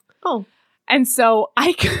up. Oh. And so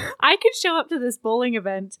I could show up to this bowling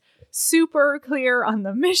event super clear on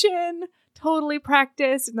the mission, totally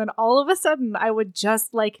practiced, and then all of a sudden I would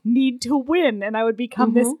just like need to win and I would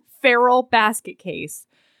become this feral basket case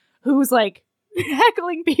who's like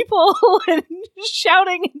heckling people and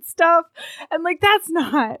shouting and stuff. And like, that's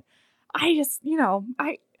not,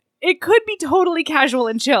 it could be totally casual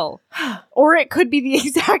and chill, or it could be the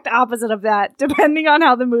exact opposite of that, depending on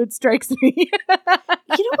how the mood strikes me.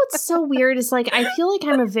 You know what's so weird is like, I feel like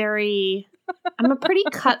I'm a pretty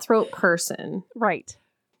cutthroat person. Right.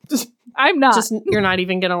 I'm not. You're not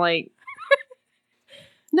even gonna like,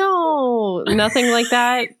 no, nothing like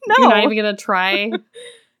that. No. You're not even gonna try.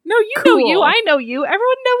 No, you know you. I know you.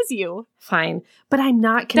 Everyone knows you. Fine. But I'm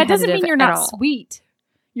not competitive. That doesn't mean you're not all. Sweet.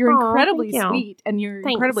 You're incredibly sweet and you're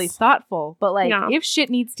incredibly thoughtful. But like, if shit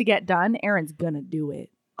needs to get done, Erin's gonna do it.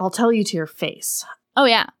 I'll tell you to your face. Oh,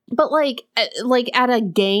 yeah. But like at a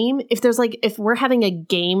game, if we're having a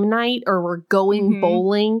game night or we're going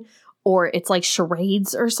bowling or it's like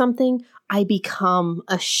charades or something, I become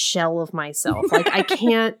a shell of myself. Like I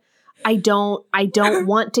can't, I don't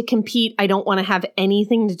want to compete. I don't want to have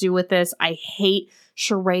anything to do with this. I hate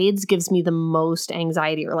charades gives me the most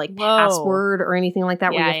anxiety, or like Whoa. password or anything like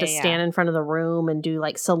that, where Yeah, you have to yeah, stand in front of the room and do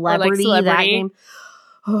like celebrity, that Celebrity. game.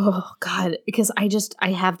 Oh God. Because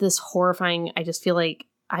I have this horrifying, I just feel like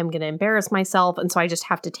I'm going to embarrass myself. And so I just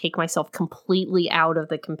have to take myself completely out of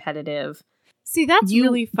the competitive. See, that's You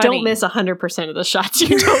really funny. don't miss 100% of the shots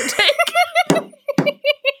you don't take.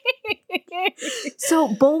 So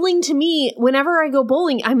bowling, to me, whenever I go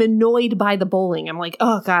bowling, I'm annoyed by the bowling. I'm like,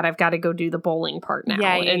 oh God, I've got to go do the bowling part now.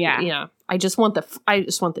 Yeah. I just want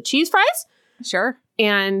the cheese fries Sure.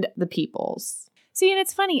 and the peoples. See, and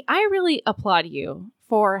it's funny. I really applaud you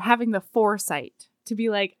for having the foresight to be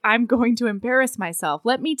like, I'm going to embarrass myself.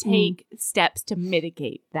 Let me take steps to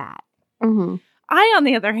mitigate that. Mm-hmm. I, on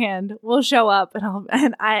the other hand, will show up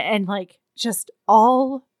and like just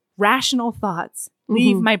all rational thoughts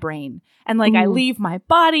leave my brain, and like I leave my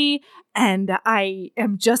body, and I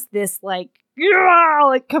am just this like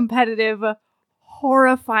competitive,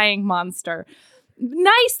 horrifying monster.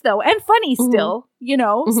 Nice though, and funny still,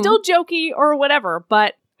 still jokey or whatever,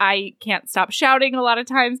 but I can't stop shouting a lot of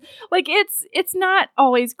times. Like it's not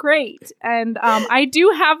always great. And I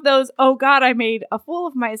do have those, oh God, I made a fool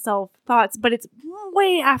of myself thoughts, but it's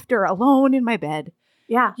way after, alone in my bed.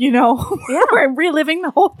 Yeah. Where I'm reliving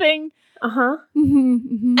the whole thing. Uh-huh.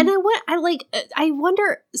 Mm-hmm. And I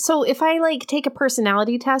wonder, so if I like take a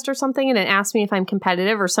personality test or something and it asks me if I'm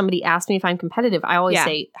competitive, or somebody asks me if I'm competitive, I always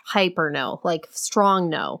say hyper no, like strong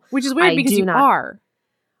no. Which is weird because you are.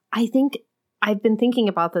 I think I've been thinking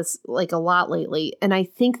about this like a lot lately, and I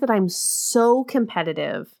think that I'm so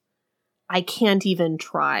competitive I can't even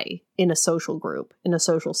try in a social group, in a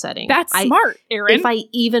social setting. That's smart, Erin. If I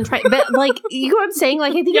even try, but like, you know what I'm saying?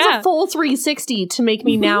 Like, I think it's a full 360 to make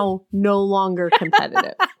me now no longer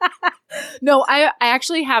competitive. No, I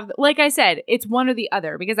actually have, like I said, it's one or the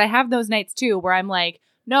other, because I have those nights too where I'm like,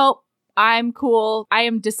 nope, I'm cool. I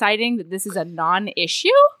am deciding that this is a non-issue.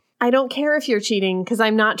 I don't care if you're cheating because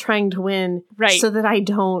I'm not trying to win, right? So that I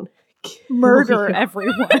don't murder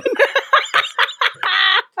everyone.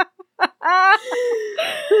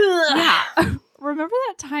 Yeah. Remember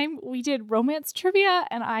that time we did romance trivia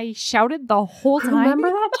and I shouted the whole time? Remember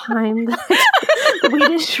that time that we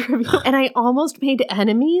did trivia and I almost made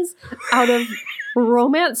enemies out of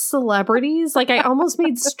romance celebrities? Like, I almost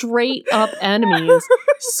made straight up enemies,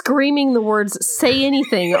 screaming the words, say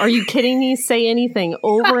anything. Are you kidding me? Say anything,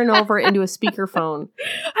 over and over into a speakerphone.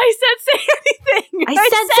 I said say anything. I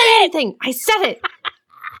said say anything. I said it.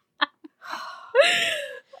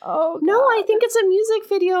 Oh God. No, I think it's a music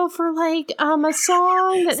video for like a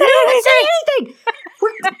song. That, say anything.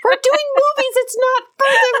 We're doing movies. It's not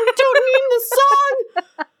further. We don't mean the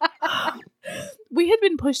song. We had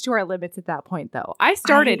been pushed to our limits at that point, though. I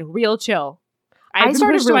started real chill. I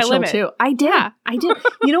started real chill limit too. I did. Yeah. I did.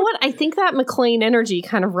 You know what? I think that McLean energy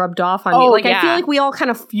kind of rubbed off on me. Like, I feel like we all kind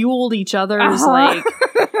of fueled each other's like.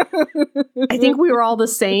 I think we were all the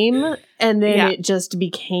same, and then it just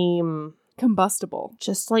became combustible.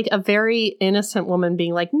 Just like a very innocent woman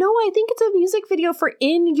being like, no, I think it's a music video for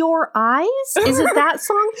In Your Eyes. Is it that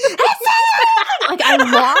song? Like, I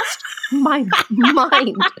lost my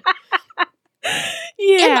mind.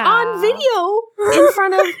 Yeah. And on video in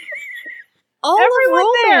front of all everyone of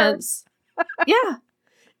romance. Yeah.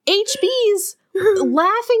 HBs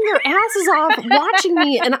laughing their asses off watching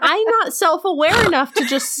me, and I'm not self-aware enough to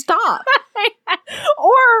just stop.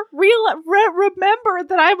 Or remember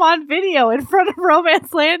that I'm on video in front of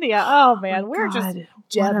Romancelandia. Oh man, we're just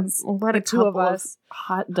gems. What a two of couple us.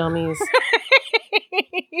 Hot dummies.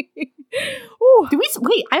 Do we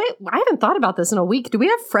wait? I haven't thought about this in a week. Do we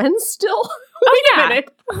have friends still? Wait a minute.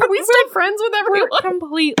 Are we still friends with everyone? We're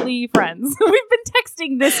completely friends. We've been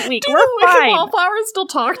texting this week. Do we're the Wicked fine. Wallflowers still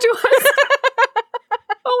talk to us?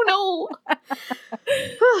 Oh no.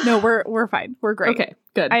 No, we're fine. We're great. Okay,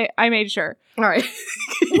 good. I made sure. All right.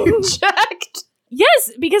 You checked.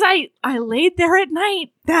 Yes, because I laid there at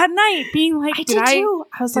night that night being like, I did too.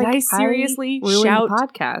 I was like, I seriously ruined shout the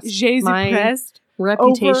podcast? Jésus Christ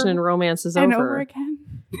Reputation in romance is and over. over again.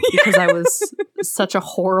 Because I was such a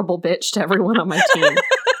horrible bitch to everyone on my team.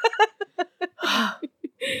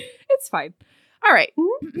 It's fine. All right.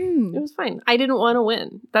 It was fine. I didn't want to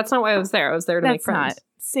win. That's not why I was there. I was there to make friends.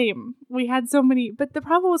 Same. We had so many, but the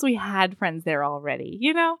problem was we had friends there already,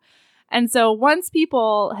 you know? And so once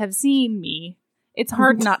people have seen me, it's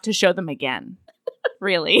hard not to show them again.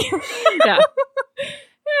 Really. Yeah.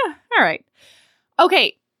 Yeah. All right.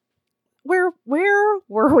 Okay. Where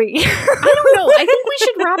were we? I don't know. I think we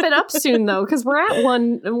should wrap it up soon, though, because we're at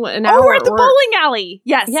an hour. We're at the bowling alley.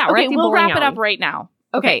 Yes. Yeah, we're okay, at the we'll bowling wrap it up alley. right now.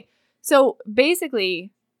 Okay. So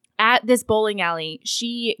basically, at this bowling alley,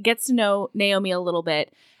 she gets to know Naomi a little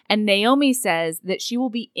bit. And Naomi says that she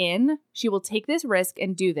will take this risk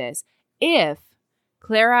and do this if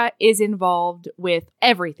Clara is involved with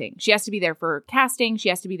everything. She has to be there for casting. She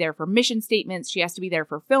has to be there for mission statements. She has to be there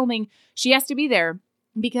for filming. She has to be there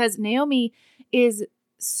because Naomi is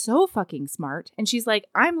so fucking smart. And she's like,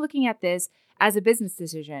 I'm looking at this as a business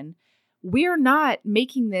decision. We're not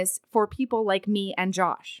making this for people like me and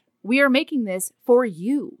Josh. We are making this for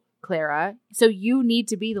you, Clara. So you need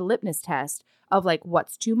to be the litmus test of like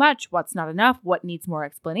what's too much, what's not enough, what needs more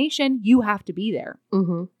explanation. You have to be there.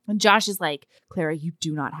 Mm-hmm. And Josh is like, Clara, you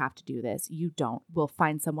do not have to do this. You don't. We'll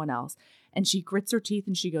find someone else. And she grits her teeth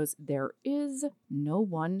and she goes, there is no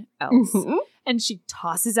one else. Mm-hmm. And she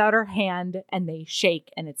tosses out her hand and they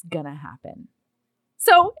shake and it's gonna happen.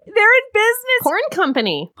 So they're in business. Porn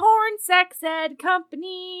company. Porn sex ed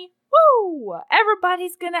company. Woo!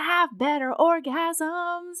 Everybody's gonna have better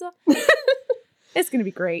orgasms. It's gonna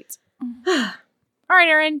be great. All right,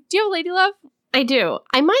 Erin, do you have a lady love? I do.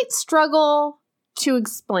 I might struggle to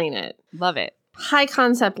explain it. Love it. High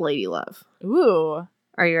concept lady love. Ooh,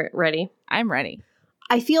 Are you ready? I'm ready.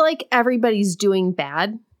 I feel like everybody's doing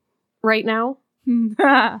bad right now.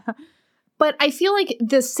 But I feel like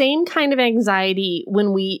the same kind of anxiety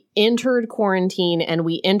when we entered quarantine and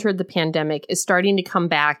we entered the pandemic is starting to come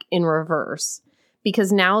back in reverse.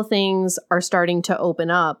 Because now things are starting to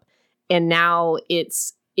open up and now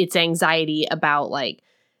it's anxiety about like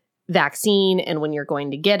vaccine and when you're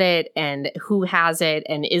going to get it and who has it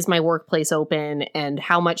and is my workplace open and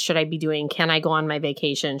how much should I be doing? Can I go on my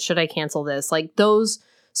vacation? Should I cancel this? Like those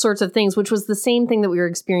sorts of things, which was the same thing that we were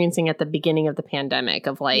experiencing at the beginning of the pandemic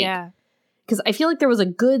of like, because I feel like there was a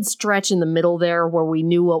good stretch in the middle there where we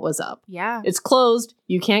knew what was up. Yeah. It's closed.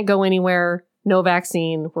 You can't go anywhere. No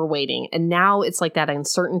vaccine. We're waiting. And now it's like that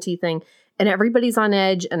uncertainty thing and everybody's on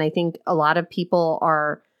edge. And I think a lot of people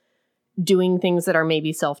are doing things that are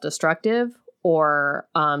maybe self-destructive or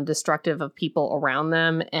destructive of people around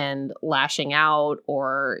them and lashing out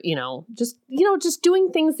or, just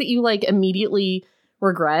doing things that you like immediately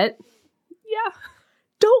regret. Yeah.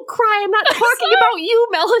 Don't cry. I'm not talking about you,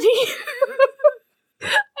 Melody.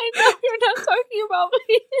 I know you're not talking about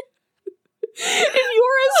me. If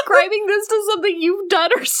you're ascribing this to something you've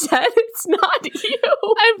done or said, it's not you.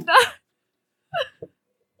 I'm not.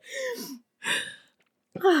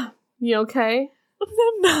 You okay?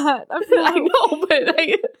 I'm not. I know, but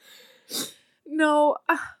No.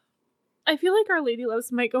 I feel like our lady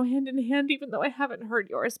loves might go hand in hand, even though I haven't heard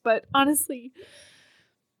yours. But honestly,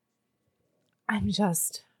 I'm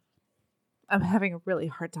having a really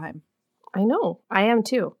hard time. I know. I am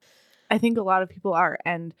too. I think a lot of people are.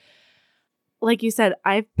 And like you said,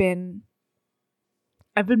 I've been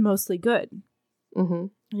mostly good. Mm-hmm.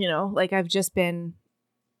 Like I've just been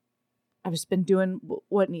doing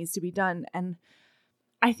what needs to be done. And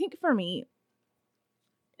I think for me,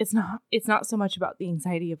 it's not so much about the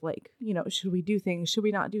anxiety of like, should we do things? Should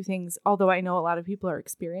we not do things? Although I know a lot of people are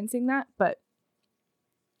experiencing that, but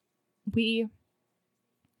we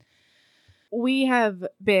have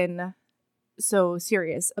been so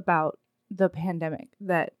serious about the pandemic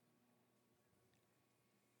that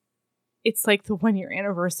it's like the 1-year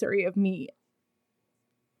anniversary of me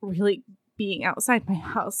really being outside my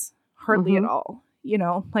house. Hardly at all,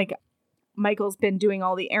 like Michael's been doing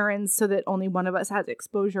all the errands so that only one of us has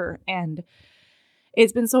exposure. And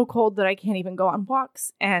it's been so cold that I can't even go on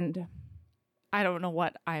walks. And I don't know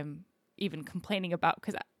what I'm even complaining about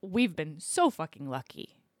because we've been so fucking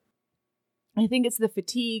lucky. I think it's the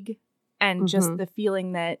fatigue and just the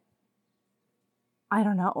feeling that, I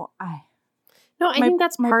don't know. I think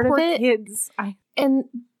that's part of it. Kids. And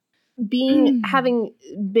having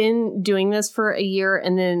been doing this for a year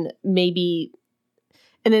and then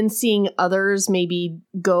seeing others maybe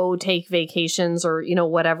go take vacations or,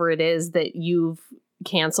 whatever it is that you've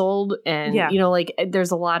canceled. And, like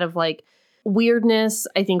there's a lot of like weirdness,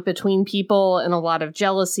 I think, between people and a lot of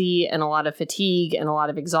jealousy and a lot of fatigue and a lot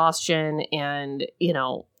of exhaustion and,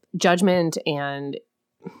 judgment and,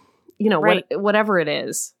 whatever it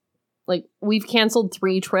is. Like we've canceled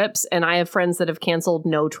 3 trips and I have friends that have canceled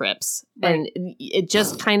no trips. Right. And it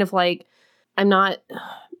just kind of like, I'm not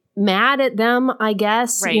mad at them, I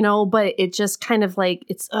guess, right. But it just kind of like,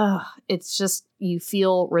 it's just, you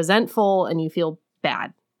feel resentful and you feel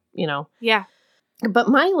bad, Yeah. But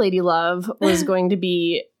my lady love was going to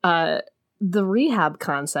be the rehab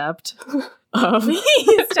concept.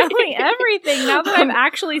 Please tell me everything now that I've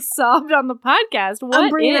actually sobbed on the podcast. What I'm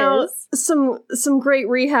bringing out is some great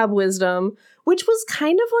rehab wisdom, which was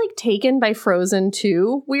kind of like taken by Frozen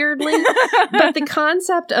 2, weirdly. But the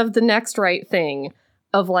concept of the next right thing,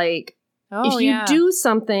 of like, Oh, if you do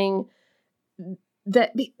something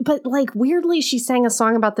that, but like weirdly, she sang a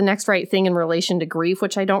song about the next right thing in relation to grief,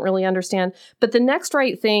 which I don't really understand. But the next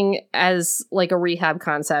right thing as like a rehab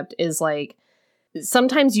concept is like,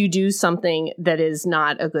 sometimes you do something that is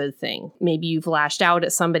not a good thing. Maybe you've lashed out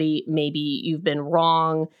at somebody. Maybe you've been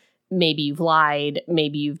wrong. Maybe you've lied.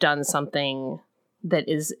 Maybe you've done something that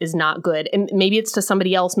is not good. And maybe it's to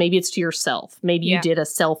somebody else. Maybe it's to yourself. Maybe you did a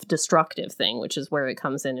self-destructive thing, which is where it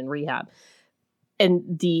comes in rehab.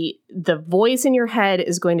 And the voice in your head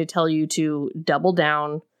is going to tell you to double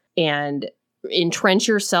down and entrench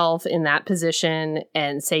yourself in that position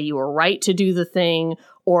and say you were right to do the thing,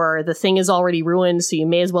 or the thing is already ruined, so you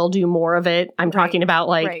may as well do more of it. I'm talking about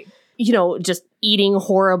like, you know, just eating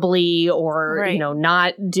horribly, or, you know,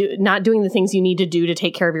 not doing the things you need to do to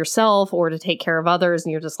take care of yourself or to take care of others.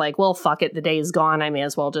 And you're just like, well, fuck it. The day is gone. I may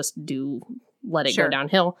as well just let it go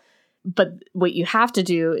downhill. But what you have to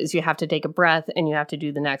do is you have to take a breath and you have to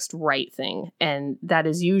do the next right thing. And that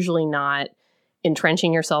is usually not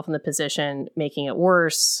entrenching yourself in the position, making it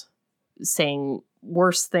worse, saying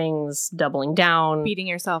worse things, doubling down, beating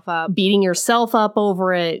yourself up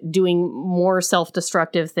over it, doing more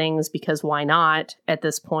self-destructive things, because why not at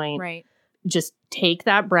this point? Right. Just take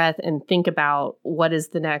that breath and think about what is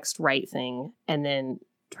the next right thing, and then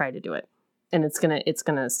try to do it. And it's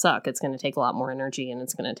gonna suck. It's gonna take a lot more energy, and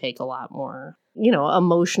it's gonna take a lot more, you know,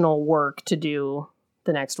 emotional work to do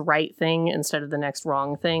the next right thing instead of the next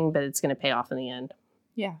wrong thing, but it's gonna pay off in the end.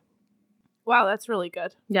 Yeah. Wow, that's really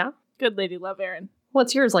good. Yeah. Good lady love, Erin.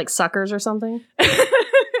 What's yours, like suckers or something?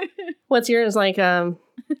 What's yours, like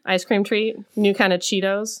ice cream treat? New kind of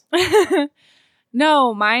Cheetos?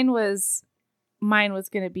 No, mine was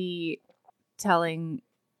going to be telling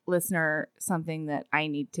listener something that I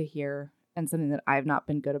need to hear and something that I've not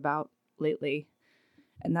been good about lately.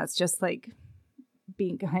 And that's just like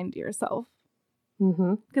being kind to yourself.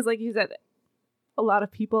 Mm-hmm. Because like you said, a lot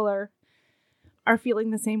of people are feeling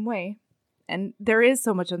the same way. And there is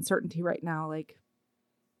so much uncertainty right now, like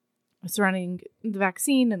surrounding the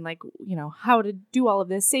vaccine and like, you know, how to do all of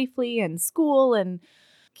this safely, and school and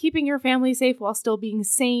keeping your family safe while still being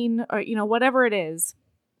sane, or, you know, whatever it is.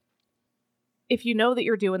 If you know that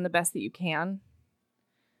you're doing the best that you can,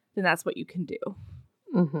 then that's what you can do.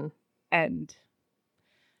 Mm-hmm. And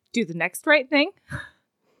do the next right thing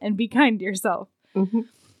and be kind to yourself. Mm-hmm.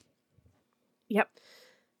 Yep.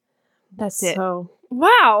 That's it. So,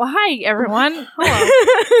 wow. Hi, everyone.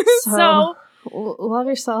 Hello. Love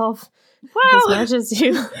yourself as much as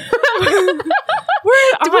you. We're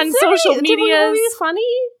on social media. Did we be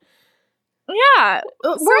funny? Yeah.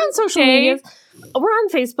 We're on social media. We're on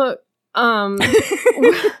Facebook.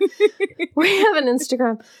 We have an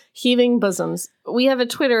Instagram, Heaving Bosoms. We have a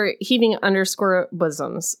Twitter,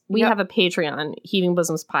 Heaving_Bosoms. We have a Patreon, Heaving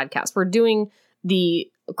Bosoms Podcast. We're doing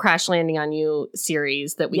the Crash Landing on You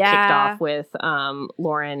series that we kicked off with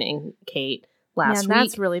Lauren and Kate last week.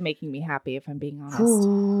 That's really making me happy, if I'm being honest.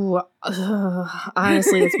 Ooh,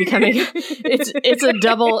 honestly, it's becoming it's a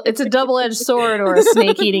double-edged sword, or a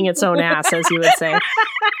snake eating its own ass, as you would say.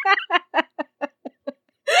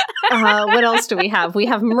 What else do we have? We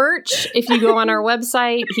have merch. If you go on our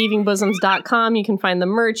website, heavingbosoms.com, you can find the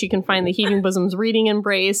merch. You can find the Heaving Bosoms Reading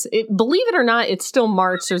Embrace. Believe it or not, it's still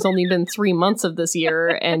March. There's only been 3 months of this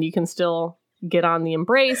year, and you can still get on the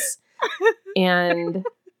Embrace. And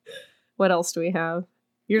what else do we have?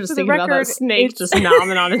 You're just thinking about that snake just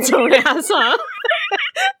nomming on its own ass, huh?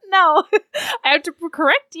 No, I have to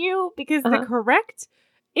correct you, because the correct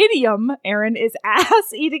idiom, Erin, is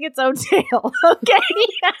ass eating its own tail. Okay.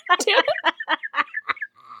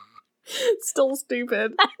 Still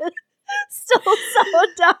stupid. Still so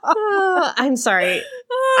dumb. I'm sorry.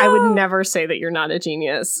 I would never say that you're not a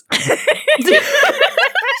genius. This is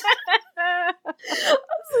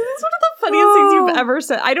one of the funniest things you've ever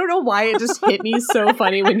said. I don't know why it just hit me so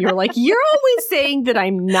funny when you're like, you're always saying that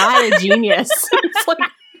I'm not a genius. It's like,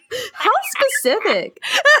 how specific?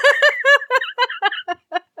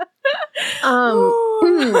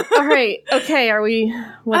 All right. Okay. Are we?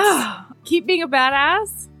 Keep being a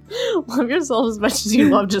badass. Love yourself as much as you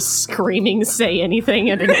love just screaming "say anything"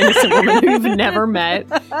 at an innocent woman who you've never met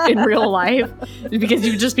in real life, because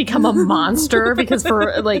you've just become a monster because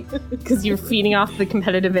you're feeding off the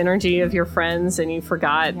competitive energy of your friends, and you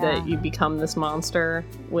forgot that you become this monster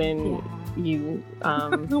when you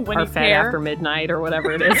when are fed after midnight or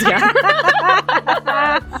whatever it is.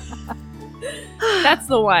 Yeah. That's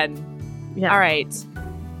the one. Yeah. All right.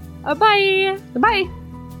 Bye. Bye.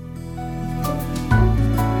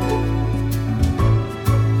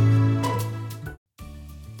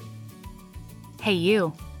 Hey,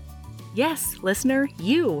 you. Yes, listener,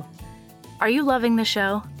 you. Are you loving the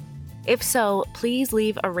show? If so, please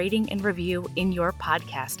leave a rating and review in your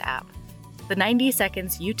podcast app. The 90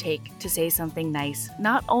 seconds you take to say something nice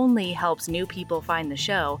not only helps new people find the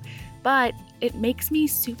show, but it makes me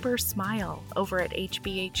super smile over at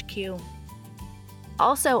HBHQ.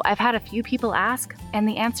 Also, I've had a few people ask, and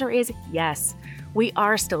the answer is yes. We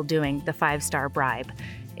are still doing the 5-star bribe.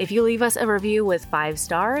 If you leave us a review with 5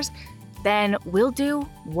 stars, then we'll do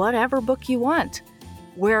whatever book you want.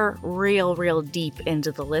 We're real deep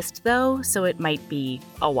into the list, though, so it might be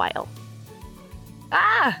a while.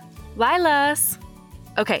 Lilas!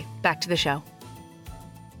 Okay, back to the show.